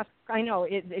quiet. should ask. I know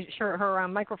her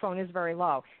microphone is very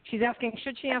low. She's asking,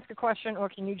 should she ask a question, or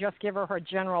can you just give her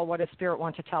general what does Spirit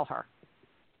want to tell her?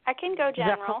 I can go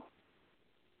general.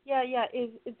 Yeah. Is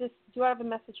this? Do I have a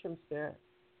message from Spirit?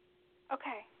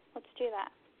 Okay, let's do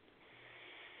that.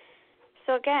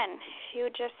 So again, if you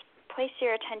would just place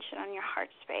your attention on your heart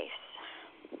space,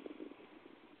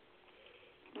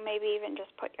 maybe even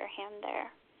just put your hand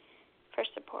there for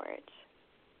support.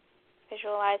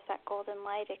 Visualize that golden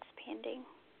light expanding.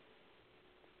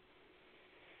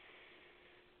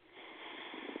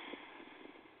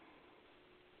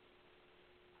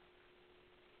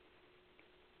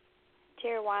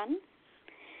 Dear one,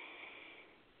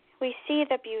 we see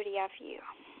the beauty of you,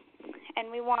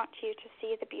 and we want you to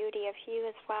see the beauty of you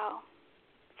as well.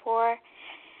 For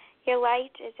your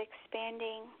light is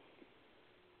expanding,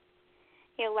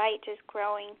 your light is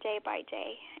growing day by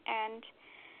day, and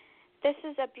this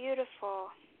is a beautiful,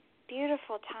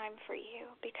 beautiful time for you,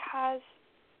 because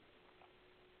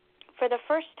for the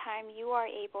first time you are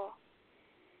able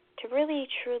to really,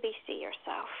 truly see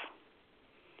yourself,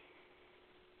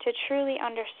 to truly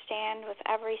understand with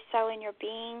every cell in your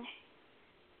being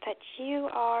that you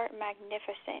are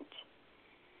magnificent.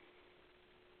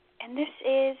 And this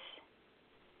is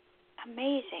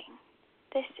amazing.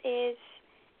 This is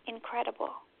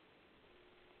incredible.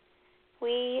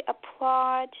 We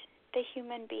applaud the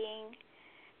human being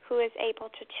who is able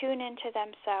to tune into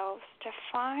themselves, to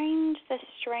find the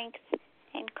strength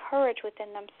and courage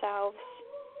within themselves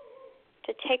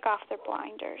to take off their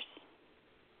blinders,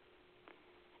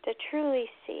 to truly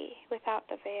see without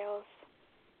the veils.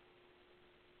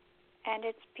 And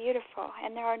it's beautiful.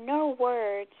 And there are no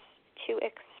words to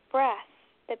express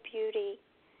the beauty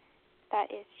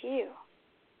that is you.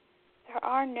 There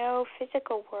are no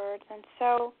physical words. And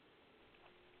so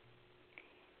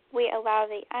we allow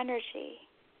the energy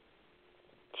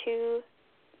to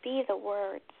be the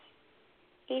words.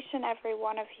 Each and every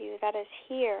one of you that is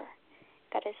here,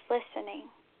 that is listening,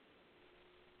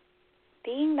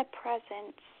 being the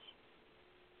presence,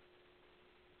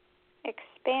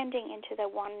 expanding into the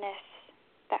oneness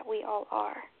that we all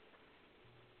are,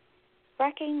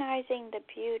 recognizing the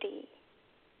beauty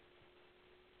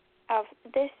of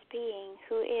this being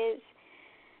who is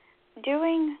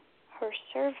doing her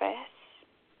service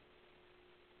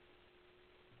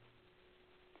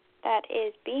that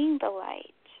is being the light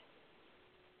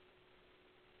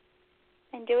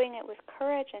and doing it with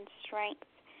courage and strength.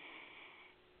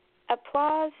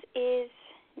 Applause is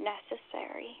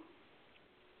necessary.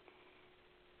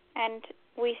 And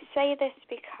we say this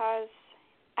because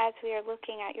as we are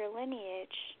looking at your lineage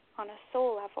on a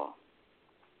soul level,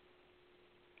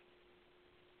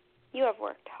 you have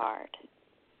worked hard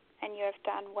and you have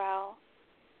done well.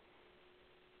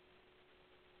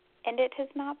 And it has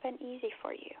not been easy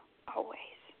for you, always.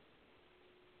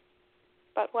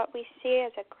 But what we see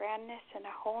is a grandness and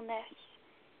a wholeness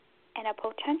and a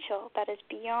potential that is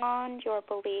beyond your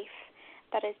belief,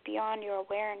 that is beyond your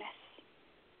awareness.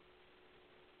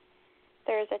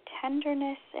 There is a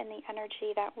tenderness in the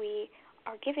energy that we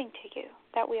are giving to you,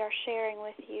 that we are sharing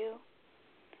with you,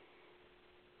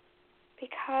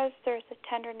 because there's a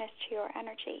tenderness to your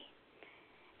energy.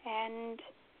 And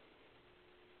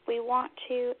we want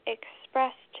to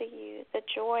express to you the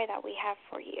joy that we have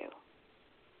for you.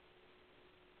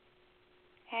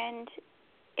 And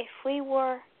if we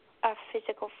were a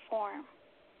physical form,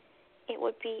 it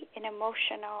would be an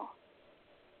emotional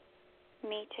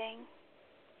meeting.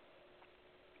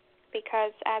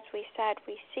 Because as we said,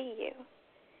 we see you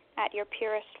at your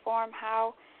purest form,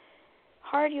 how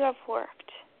hard you have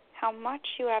worked, how much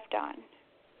you have done,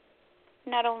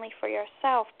 not only for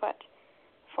yourself, but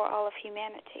for all of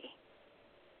humanity.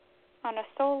 On a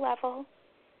soul level,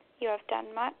 you have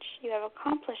done much, you have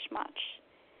accomplished much,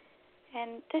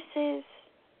 and this is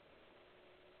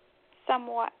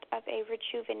somewhat of a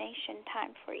rejuvenation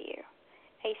time for you,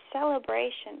 a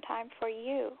celebration time for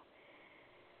you,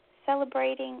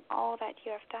 celebrating all that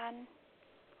you have done,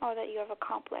 all that you have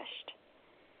accomplished.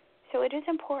 So it is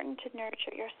important to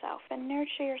nurture yourself, and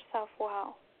nurture yourself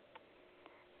well.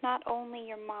 Not only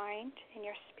your mind and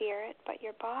your spirit, but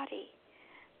your body,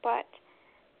 but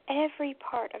every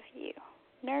part of you,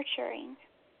 nurturing,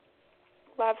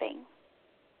 loving,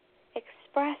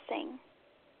 expressing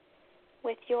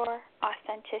with your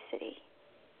authenticity.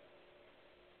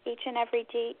 Each and every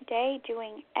day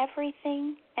doing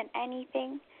everything and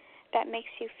anything that makes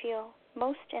you feel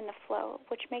most in the flow,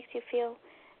 which makes you feel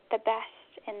the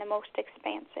best and the most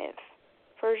expansive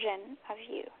version of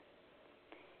you.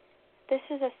 This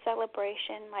is a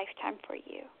celebration lifetime for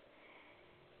you.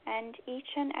 And each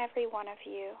and every one of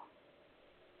you,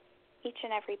 each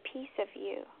and every piece of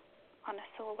you on a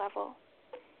soul level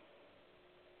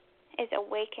is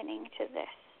awakening to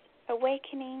this,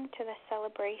 awakening to the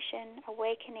celebration,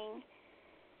 awakening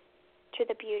to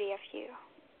the beauty of you.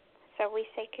 So we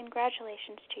say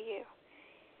congratulations to you.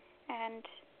 And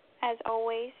as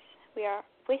always, we are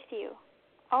with you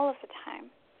all of the time,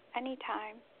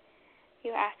 anytime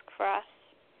you ask for us.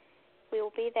 We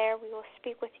will be there. We will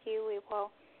speak with you. We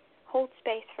will hold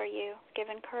space for you, give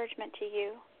encouragement to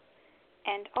you,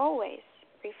 and always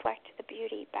reflect the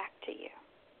beauty back to you.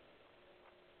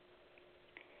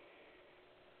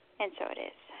 And so it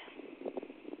is.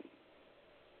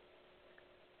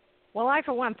 Well, I,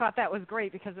 for one, thought that was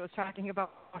great because it was talking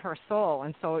about her soul,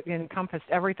 and so it encompassed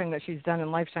everything that she's done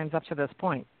in lifetimes up to this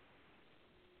point.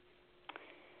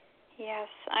 Yes,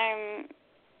 I'm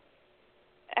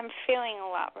feeling a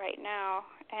lot right now,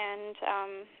 and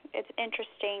it's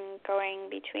interesting going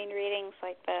between readings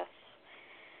like this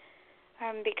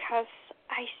because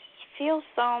I feel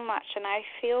so much, and I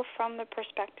feel from the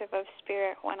perspective of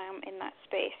spirit when I'm in that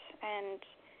space. And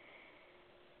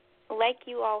like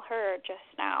you all heard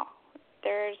just now,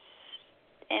 there's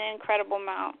an incredible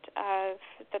amount of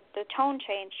the tone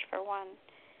changed for one,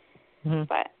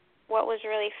 but what was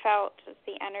really felt was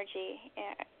the energy,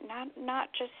 not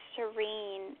just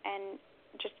serene and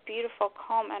just beautiful,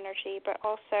 calm energy, but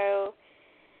also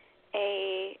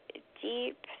a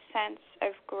deep sense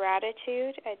of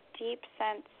gratitude, a deep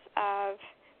sense of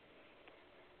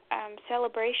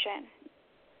celebration.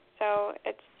 So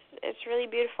it's really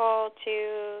beautiful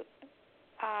to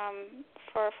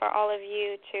for all of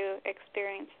you to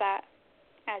experience that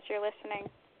as you're listening.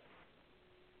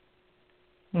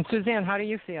 And Suzanne, how do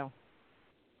you feel?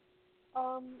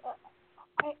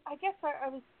 I guess I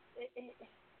was.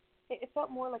 It felt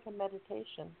more like a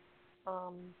meditation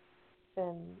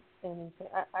than anything.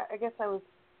 I guess I was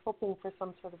hoping for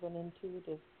some sort of an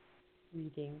intuitive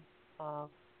reading of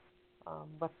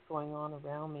what's going on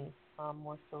around me,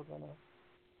 more so than a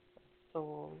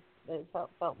soul. It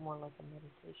felt more like a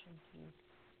meditation to me.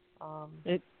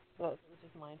 That was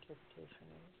just my interpretation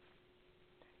of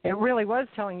it. It really was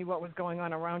telling you what was going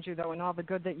on around you, though, and all the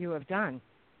good that you have done.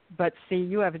 But, see,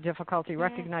 you have a difficulty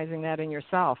recognizing that in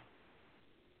yourself.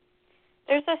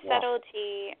 There's a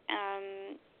subtlety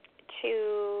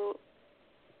to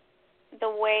the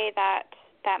way that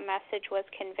that message was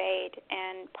conveyed.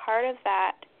 And part of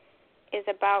that is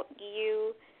about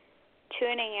you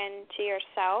tuning into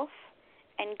yourself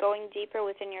and going deeper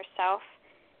within yourself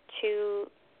to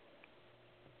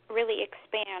really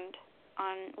expand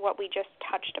on what we just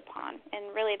touched upon.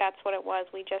 And really that's what it was.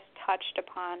 We just touched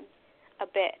upon a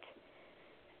bit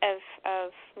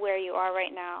of where you are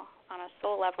right now on a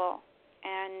soul level.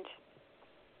 And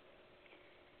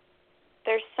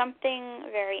there's something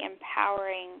very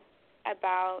empowering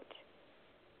about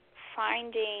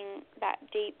finding that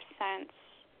deep sense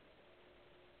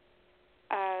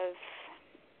of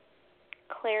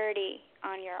clarity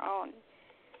on your own.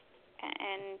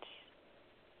 And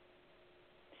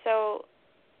so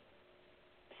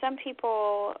some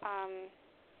people,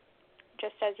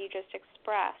 just as you just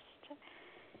expressed,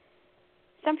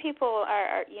 some people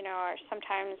are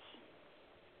sometimes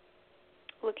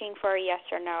looking for a yes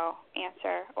or no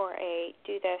answer, or a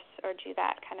do this or do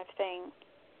that kind of thing.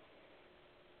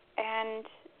 And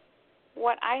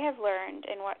what I have learned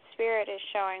and what Spirit is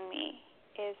showing me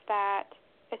is that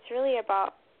it's really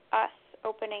about us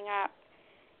opening up,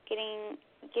 getting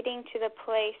to the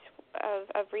place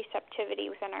of receptivity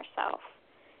within ourselves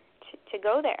to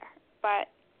go there.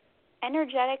 But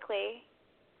energetically,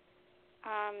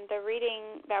 the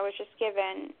reading that was just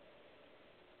given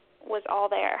was all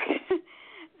there.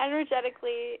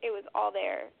 Energetically, it was all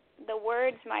there. The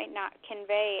words might not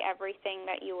convey everything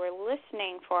that you were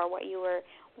listening for, what you were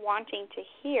wanting to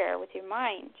hear with your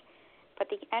mind, but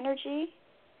the energy,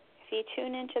 if you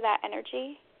tune into that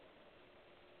energy,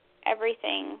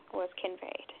 everything was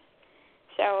conveyed.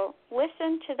 So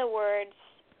listen to the words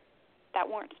that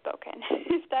weren't spoken,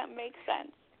 if that makes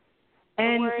sense.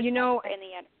 And, the words in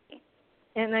the energy.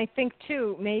 And I think,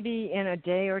 too, maybe in a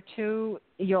day or two,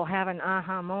 you'll have an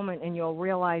aha moment and you'll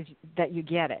realize that you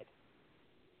get it.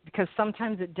 Because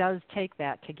sometimes it does take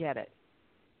that to get it.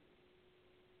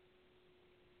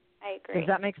 I agree. Does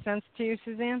that make sense to you,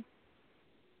 Suzanne?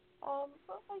 Yeah,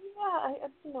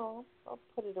 I'll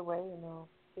put it away and I'll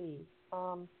see.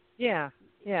 Yeah.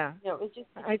 It's just,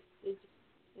 I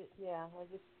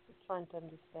just trying to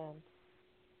understand.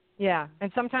 Yeah,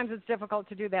 and sometimes it's difficult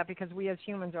to do that because we as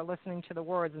humans are listening to the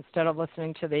words instead of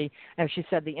listening to the, as she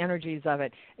said, the energies of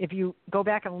it. If you go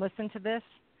back and listen to this,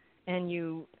 and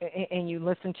you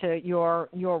listen to your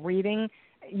reading,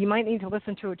 you might need to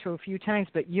listen to it a few times,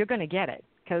 but you're going to get it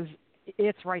because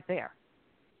it's right there.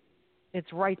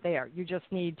 It's right there. You just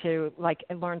need to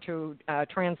learn to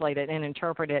translate it and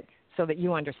interpret it so that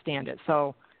you understand it.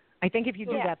 So I think if you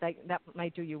do that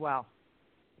might do you well.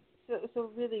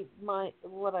 So really,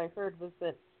 what I heard was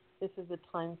that this is a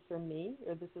time for me,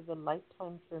 or this is a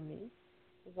lifetime for me.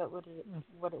 Is that what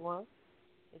it was?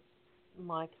 It's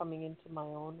my coming into my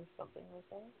own, or something like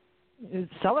that.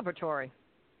 It's celebratory.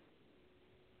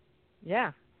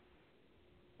 Yeah.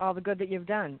 All the good that you've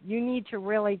done. You need to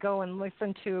really go and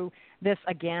listen to this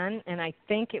again, and I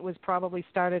think it was probably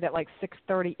started at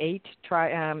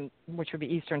 6:38, which would be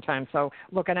Eastern time. So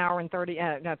look, an hour and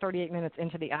 38 minutes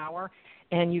into the hour,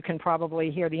 and you can probably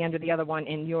hear the end of the other one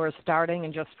in yours starting,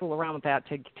 and just fool around with that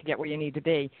to get where you need to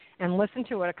be. And listen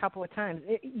to it a couple of times.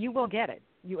 You will get it.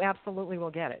 You absolutely will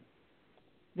get it.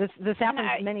 This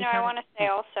happens many times. I want to say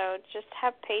also, just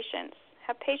have patience.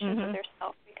 Have patience with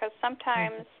yourself, because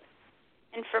sometimes.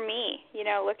 And for me,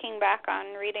 looking back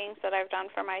on readings that I've done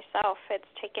for myself, it's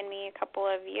taken me a couple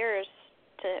of years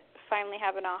to finally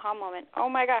have an aha moment. Oh,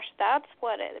 my gosh, that's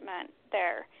what it meant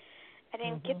there. I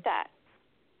didn't get that.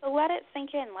 So let it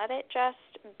sink in. Let it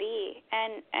just be.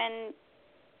 And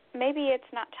maybe it's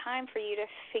not time for you to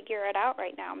figure it out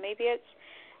right now. Maybe it's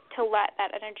to let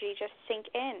that energy just sink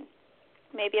in.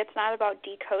 Maybe it's not about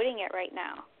decoding it right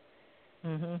now.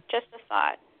 Just a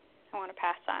thought I want to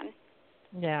pass on.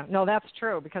 Yeah, no, that's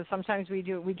true, because sometimes we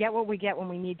get what we get when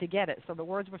we need to get it. So the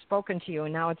words were spoken to you,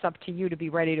 and now it's up to you to be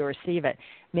ready to receive it.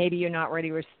 Maybe you're not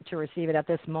ready to receive it at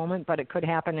this moment, but it could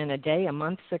happen in a day, a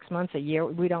month, 6 months, a year.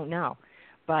 We don't know.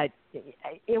 But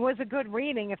it was a good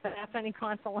reading, if that's any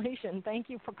consolation. Thank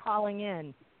you for calling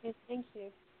in. Yes, thank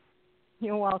you.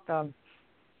 You're welcome.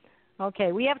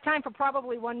 Okay, we have time for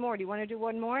probably one more. Do you want to do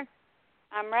one more?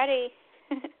 I'm ready.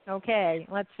 Okay,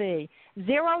 let's see.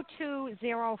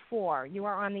 0204, you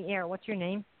are on the air. What's your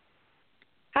name?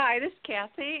 Hi, this is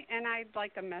Kathy, and I'd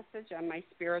like a message on my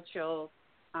spiritual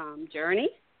journey.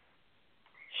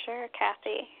 Sure,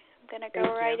 Kathy. I'm going to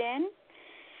go right in.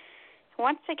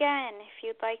 Once again, if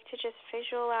you'd like to just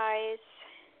visualize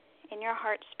in your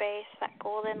heart space that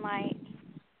golden light,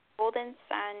 golden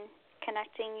sun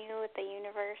connecting you with the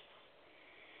universe,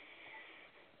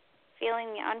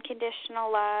 feeling the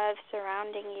unconditional love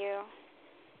surrounding you.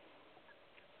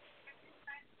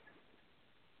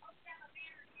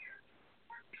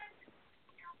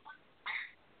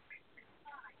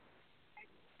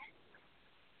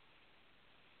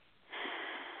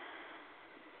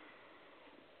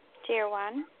 Dear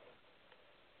one,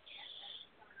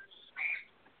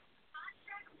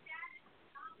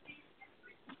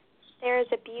 there is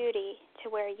a beauty to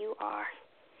where you are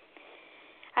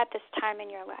at this time in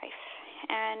your life.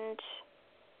 And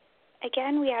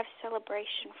again, we have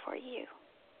celebration for you.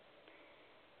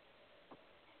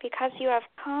 Because you have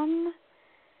come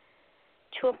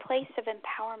to a place of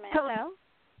empowerment. Hello.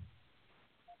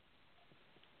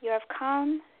 You have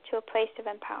come to a place of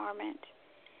empowerment.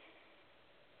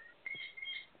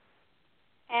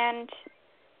 And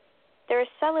there is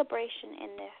celebration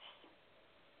in this.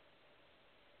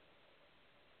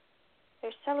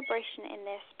 There's celebration in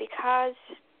this because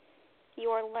you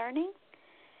are learning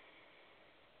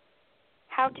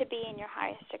how to be in your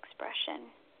highest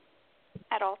expression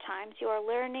at all times. You are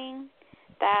learning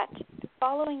that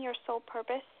following your soul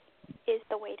purpose is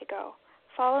the way to go.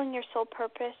 Following your soul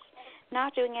purpose,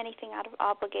 not doing anything out of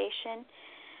obligation,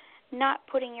 not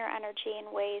putting your energy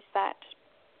in ways that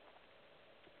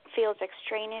feels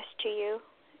extraneous to you,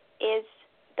 is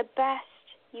the best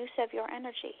use of your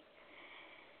energy.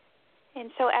 And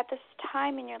so at this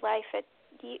time in your life,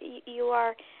 you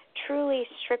are truly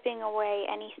stripping away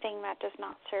anything that does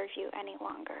not serve you any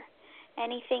longer.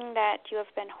 Anything that you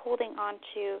have been holding on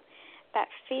to that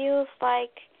feels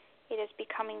like it is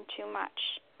becoming too much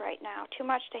right now, too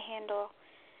much to handle,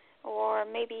 or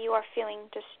maybe you are feeling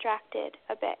distracted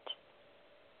a bit.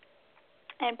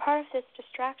 And part of this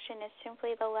distraction is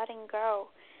simply the letting go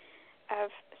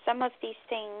of some of these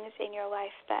things in your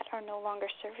life that are no longer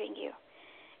serving you.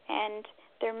 And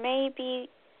there may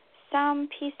be some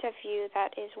piece of you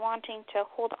that is wanting to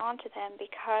hold on to them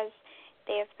because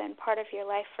they have been part of your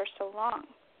life for so long.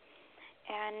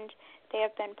 And they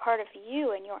have been part of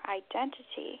you and your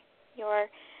identity,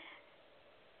 your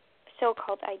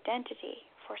so-called identity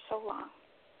for so long.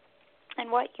 And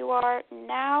what you are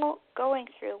now going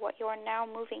through, what you are now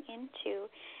moving into,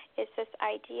 is this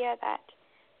idea that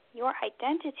your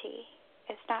identity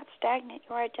is not stagnant.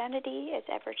 Your identity is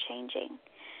ever-changing.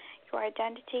 Your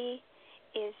identity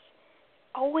is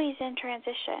always in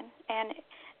transition, and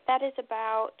that is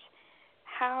about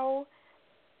how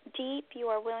deep you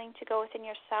are willing to go within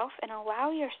yourself and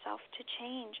allow yourself to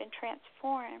change and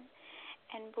transform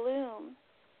and bloom,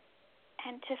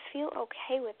 and to feel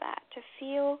okay with that, to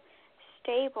feel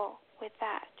stable with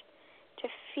that, to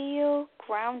feel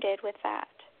grounded with that.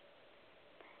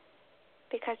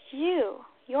 Because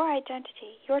your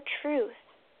identity, your truth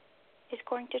is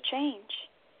going to change.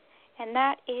 And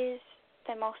that is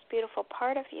the most beautiful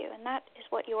part of you, and that is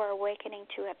what you are awakening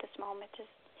to at this moment. Is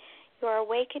you are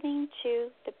awakening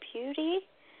to the beauty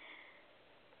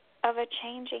of a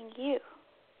changing you,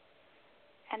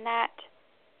 and that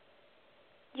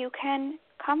you can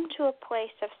come to a place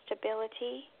of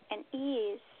stability and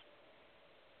ease,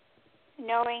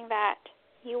 knowing that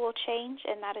you will change,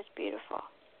 and that is beautiful.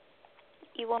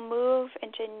 You will move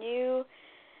into new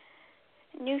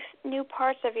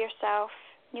parts of yourself,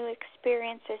 new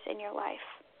experiences in your life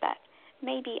that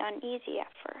may be uneasy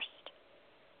at first.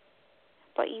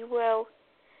 But you will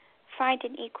find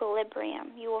an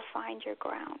equilibrium. You will find your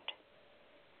ground.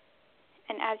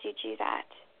 And as you do that,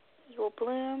 you will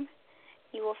bloom.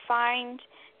 You will find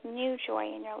new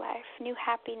joy in your life, new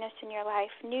happiness in your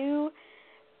life, new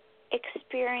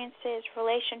experiences,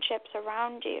 relationships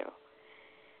around you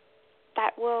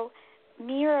that will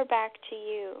mirror back to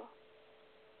you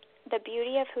the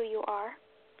beauty of who you are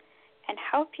and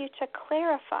help you to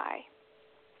clarify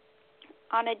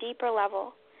on a deeper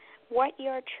level what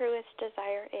your truest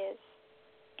desire is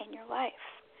in your life,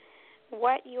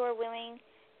 what you are willing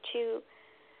to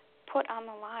put on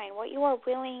the line, what you are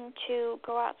willing to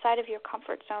go outside of your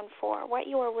comfort zone for, what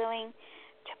you are willing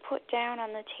to put down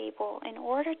on the table in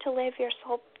order to live your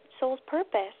soul's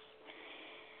purpose.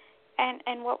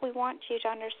 And what we want you to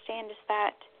understand is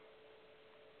that,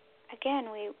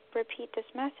 again, we repeat this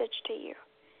message to you.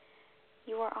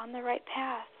 You are on the right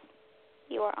path.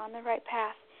 You are on the right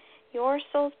path. Your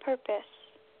soul's purpose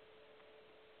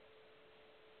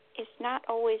is not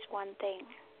always one thing.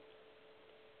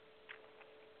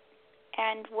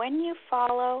 And when you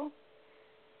follow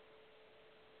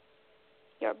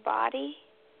your body,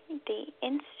 the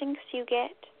instincts you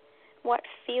get, what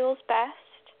feels best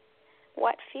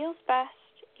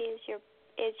is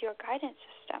your guidance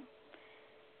system.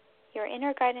 Your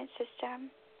inner guidance system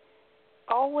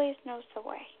always knows the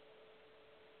way.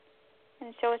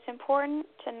 And so it's important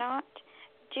to not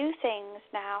do things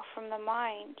now from the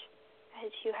mind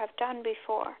as you have done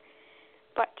before,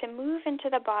 but to move into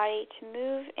the body, to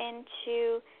move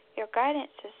into your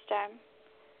guidance system,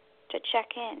 to check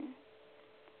in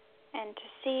and to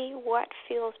see what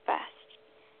feels best.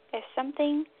 If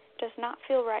something does not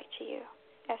feel right to you,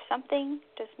 if something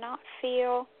does not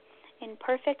feel in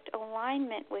perfect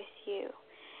alignment with you,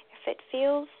 if it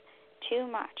feels too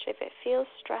much, if it feels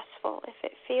stressful, if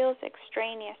it feels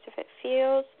extraneous, if it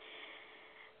feels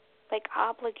like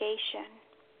obligation,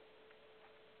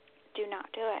 do not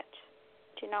do it.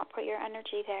 Do not put your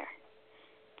energy there.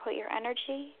 Put your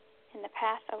energy in the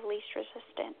path of least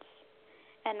resistance,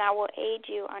 and that will aid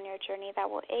you on your journey. That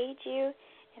will aid you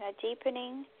in a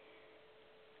deepening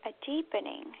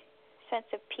sense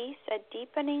of peace, a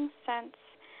deepening sense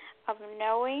of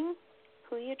knowing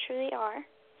who you truly are,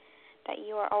 that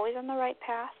you are always on the right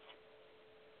path,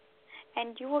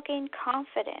 and you will gain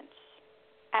confidence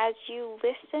as you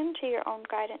listen to your own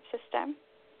guidance system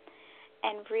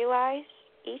and realize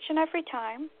each and every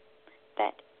time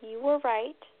that you were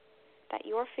right, that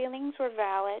your feelings were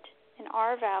valid and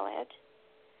are valid,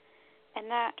 and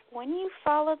that when you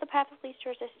follow the path of least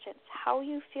resistance, how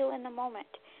you feel in the moment,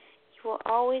 you will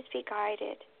always be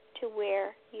guided to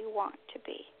where you want to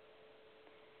be.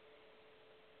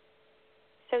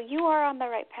 So you are on the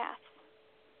right path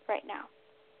right now.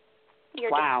 You're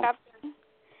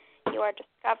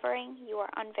discovering, you are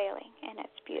unveiling, and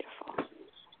it's beautiful.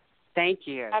 Thank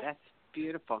you. That's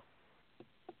beautiful.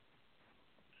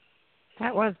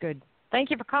 That was good. Thank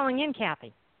you for calling in,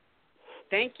 Kathy.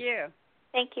 Thank you.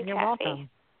 Thank you, You're Kathy. welcome.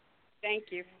 Thank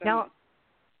you so now, much.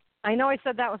 I know I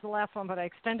said that was the last one, but I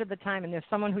extended the time, and there's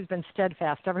someone who's been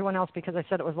steadfast. Everyone else, because I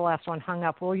said it was the last one, hung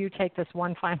up. Will you take this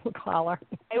one final caller?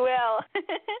 I will.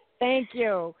 Thank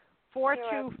you.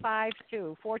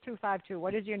 4252. 4252.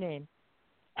 What is your name?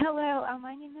 Hello,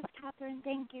 my name is Catherine.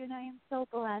 Thank you, and I am so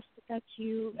blessed that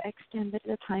you extended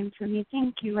the time for me.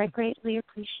 Thank you. I greatly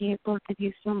appreciate both of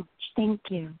you so much. Thank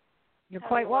you. You're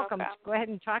quite welcome. Go ahead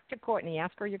and talk to Courtney.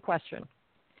 Ask her your question.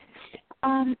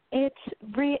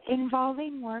 It's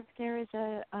involving work. There is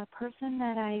a person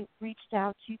that I reached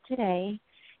out to today.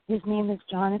 His name is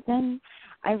Jonathan.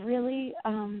 I really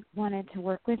wanted to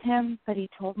work with him, but he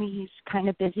told me he's kind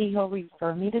of busy. He'll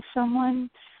refer me to someone.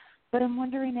 But I'm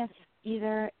wondering if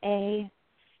either A,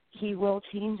 he will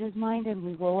change his mind and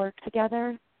we will work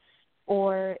together,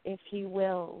 or if he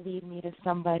will lead me to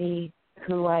somebody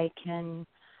who I can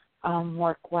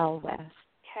work well with.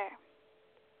 Okay.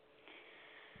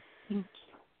 Thank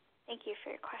you. Thank you for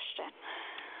your question.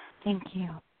 Thank you.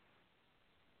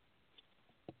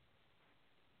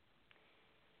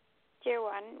 Dear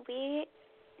one, we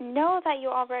know that you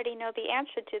already know the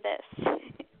answer to this.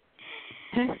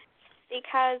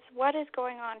 Because what is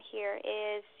going on here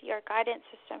is your guidance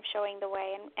system showing the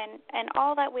way, and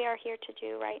all that we are here to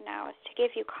do right now is to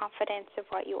give you confidence of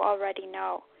what you already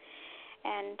know.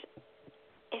 And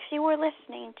if you were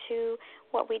listening to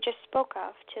what we just spoke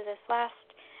of, to this last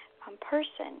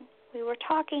person, we were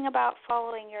talking about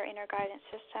following your inner guidance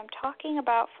system, talking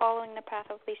about following the path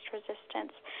of least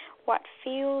resistance, what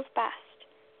feels best.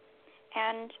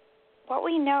 And what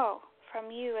we know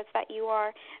from you is that you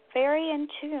are very in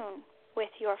tune with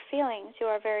your feelings, you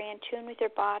are very in tune with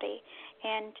your body,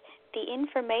 and the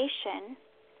information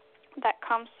that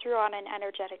comes through on an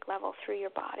energetic level through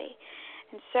your body.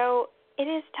 And so it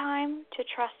is time to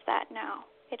trust that now.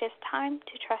 It is time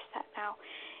to trust that now.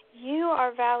 You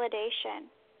are validation.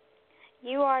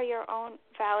 You are your own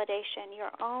validation,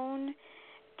 your own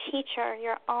teacher,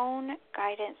 your own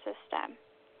guidance system.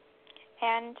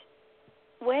 And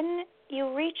when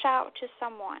you reach out to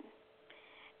someone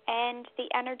and the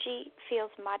energy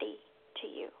feels muddy to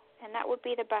you, and that would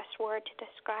be the best word to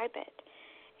describe it.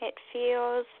 It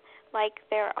feels like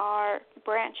there are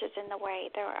branches in the way,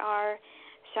 there are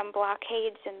some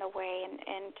blockades in the way,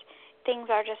 and things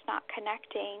are just not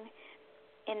connecting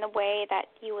in the way that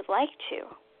you would like to.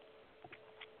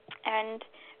 And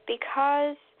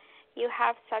because you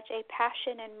have such a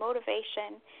passion and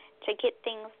motivation to get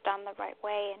things done the right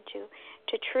way and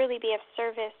to truly be of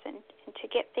service and to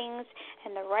get things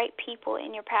and the right people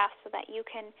in your path so that you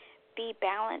can be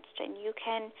balanced and you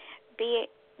can be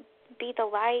the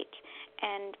light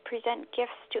and present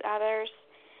gifts to others.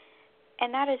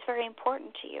 And that is very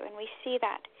important to you, and we see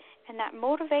that. And that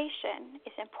motivation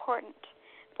is important.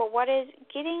 But what is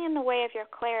getting in the way of your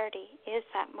clarity is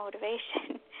that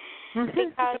motivation.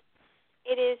 Because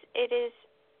it is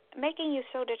making you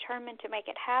so determined to make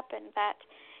it happen that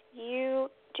you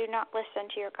do not listen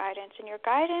to your guidance, and your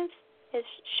guidance is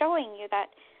showing you that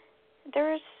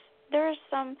there's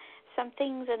some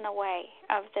things in the way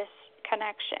of this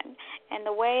connection, and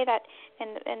the way that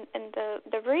and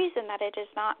the reason that it is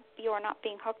not, you are not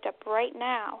being hooked up right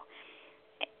now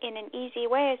in an easy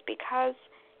way is because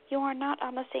you are not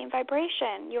on the same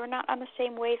vibration, you are not on the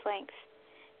same wavelength.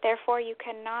 Therefore, you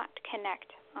cannot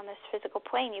connect on this physical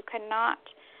plane. You cannot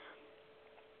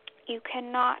You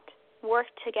cannot work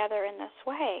together in this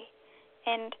way.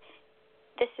 And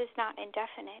this is not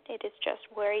indefinite. It is just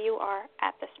where you are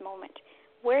at this moment.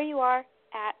 Where you are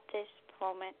at this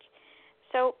moment.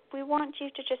 So we want you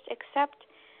to just accept,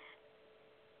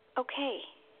 okay,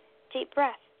 deep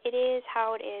breath. It is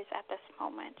how it is at this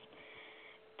moment.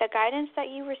 The guidance that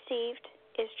you received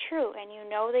is true, and you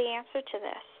know the answer to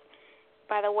this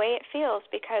by the way it feels,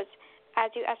 because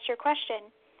as you asked your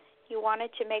question, you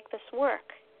wanted to make this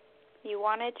work. You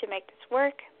wanted to make this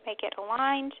work, make it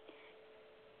aligned,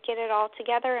 get it all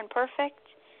together and perfect,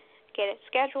 get it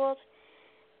scheduled.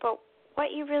 But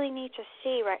what you really need to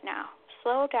see right now,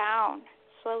 slow down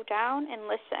and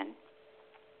listen.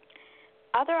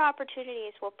 Other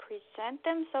opportunities will present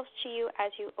themselves to you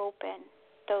as you open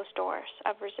those doors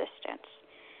of resistance.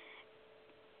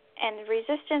 And the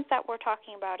resistance that we're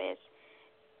talking about is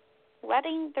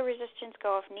letting the resistance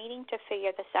go of needing to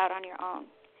figure this out on your own.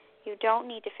 You don't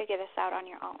need to figure this out on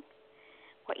your own.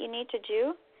 What you need to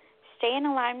do, stay in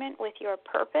alignment with your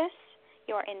purpose,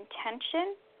 your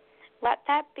intention. Let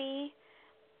that be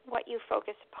what you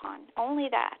focus upon. Only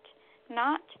that.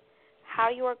 Not how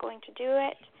you are going to do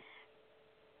it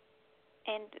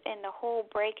and the whole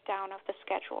breakdown of the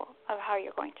schedule of how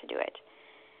you're going to do it.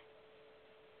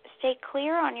 Stay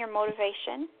clear on your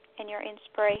motivation and your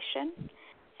inspiration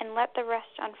and let the rest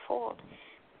unfold.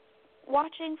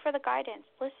 Watching for the guidance,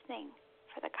 listening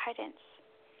for the guidance.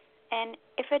 And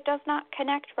if it does not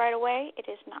connect right away, it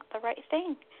is not the right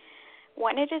thing.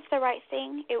 When it is the right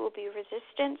thing, it will be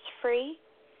resistance-free.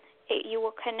 You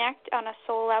will connect on a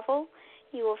soul level.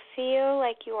 You will feel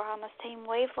like you are on the same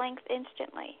wavelength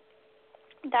instantly.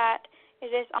 That it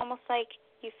is almost like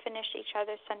you finish each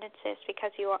other's sentences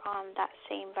because you are on that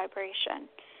same vibration.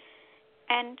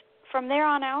 And from there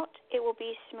on out, it will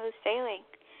be smooth sailing,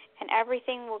 and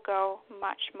everything will go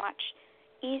much, much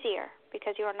easier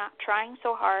because you are not trying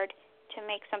so hard to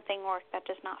make something work that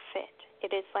does not fit.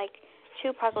 It is like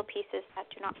two puzzle pieces that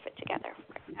do not fit together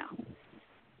right now.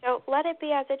 So let it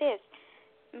be as it is.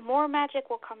 More magic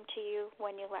will come to you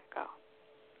when you let go.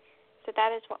 So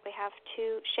that is what we have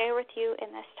to share with you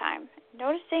in this time.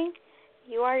 Noticing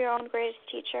you are your own greatest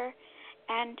teacher,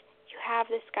 and you have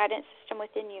this guidance system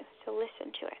within you. So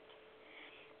listen to it.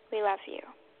 We love you.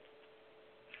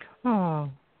 Oh,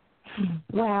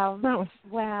 wow!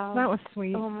 That was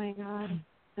sweet. Oh my God!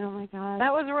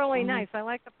 That was really nice. I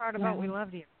like the part about we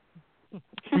loved you.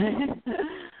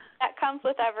 That comes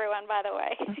with everyone, by the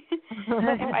way.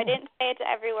 If I didn't say it to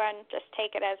everyone, just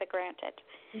take it as a granted.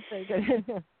 Take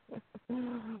it.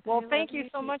 Well, thank you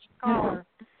so much, caller.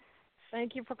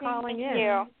 Thank you for calling in.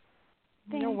 You're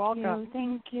welcome.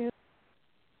 Thank you.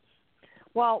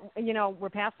 Well, we're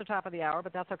past the top of the hour,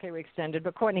 but that's okay. We extended.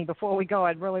 But, Courtney, before we go,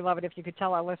 I'd really love it if you could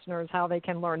tell our listeners how they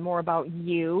can learn more about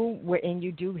you. And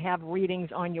you do have readings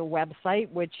on your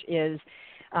website, which is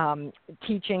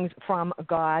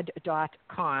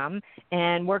teachingsfromgod.com.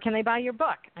 And where can they buy your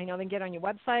book? I know they can get on your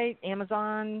website,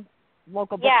 Amazon,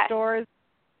 local bookstores.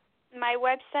 My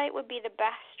website would be the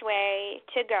best way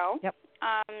to go. Yep.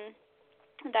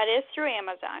 That is through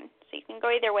Amazon, so you can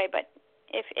go either way. But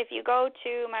if you go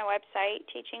to my website,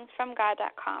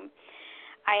 teachingsfromgod.com,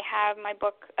 I have my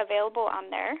book available on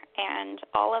there, and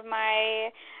all of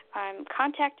my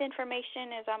contact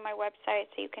information is on my website,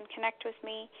 so you can connect with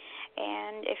me.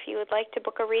 And if you would like to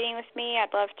book a reading with me,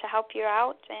 I'd love to help you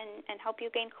out and help you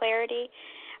gain clarity.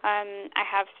 I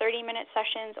have 30-minute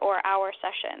sessions or hour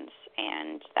sessions,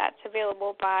 and that's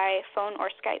available by phone or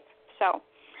Skype. So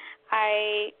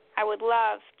I would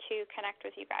love to connect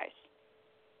with you guys.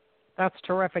 That's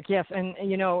terrific, yes. And,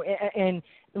 and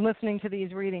listening to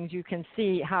these readings, you can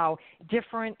see how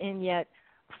different and yet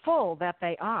full that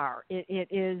they are. It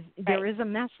is there is a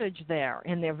message there,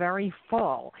 and they're very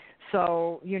full.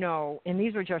 So, and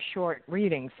these are just short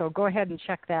readings, so go ahead and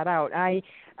check that out. I'm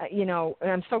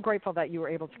so grateful that you were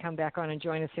able to come back on and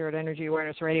join us here at Energy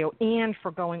Awareness Radio, and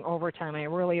for going overtime. I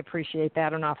really appreciate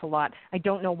that an awful lot. I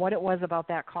don't know what it was about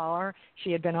that caller.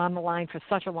 She had been on the line for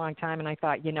such a long time, and I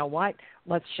thought, you know what,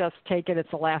 let's just take it.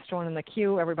 It's the last one in the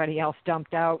queue. Everybody else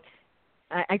dumped out.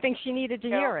 I think she needed to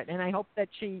hear it, and I hope that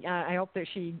she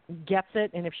gets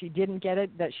it, and if she didn't get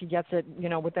it, that she gets it,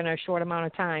 within a short amount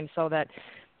of time, so that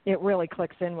it really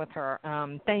clicks in with her.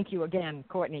 Thank you again,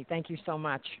 Courtney. Thank you so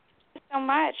much. Thank you so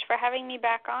much for having me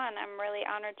back on. I'm really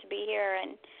honored to be here,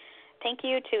 and thank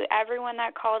you to everyone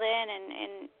that called in.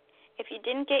 And if you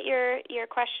didn't get your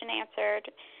question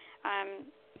answered,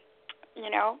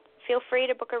 feel free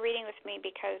to book a reading with me,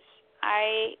 because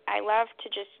I love to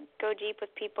just go deep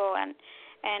with people, and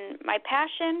my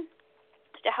passion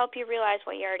is to help you realize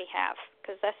what you already have,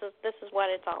 because this is what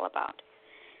it's all about.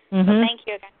 Mm-hmm. So thank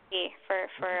you again, Dee, for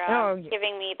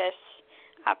giving me this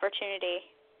opportunity.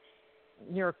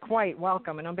 You're quite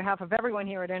welcome. And on behalf of everyone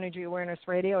here at Energy Awareness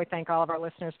Radio, I thank all of our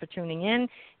listeners for tuning in.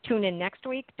 Tune in next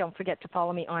week. Don't forget to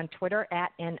follow me on Twitter at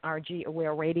NRG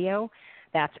Aware Radio.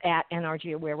 That's at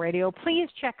NRG Aware Radio. Please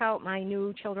check out my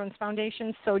new children's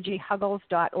foundation,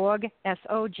 sojihuggles.org,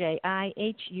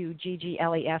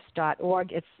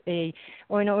 SOJIHUGGLES.org. It's an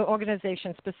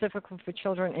organization specifically for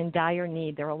children in dire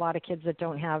need. There are a lot of kids that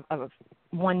don't have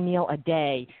one meal a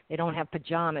day. They don't have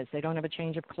pajamas. They don't have a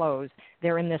change of clothes.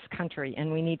 They're in this country,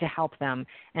 and we need to help them.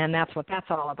 And that's what that's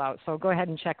all about. So go ahead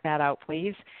and check that out,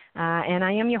 please. And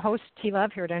I am your host, T.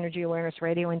 Love, here at Energy Awareness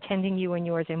Radio, intending you and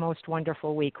yours a most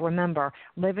wonderful week. Remember,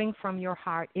 living from your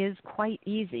heart is quite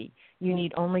easy. You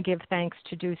need only give thanks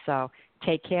to do so.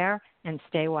 Take care and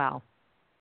stay well.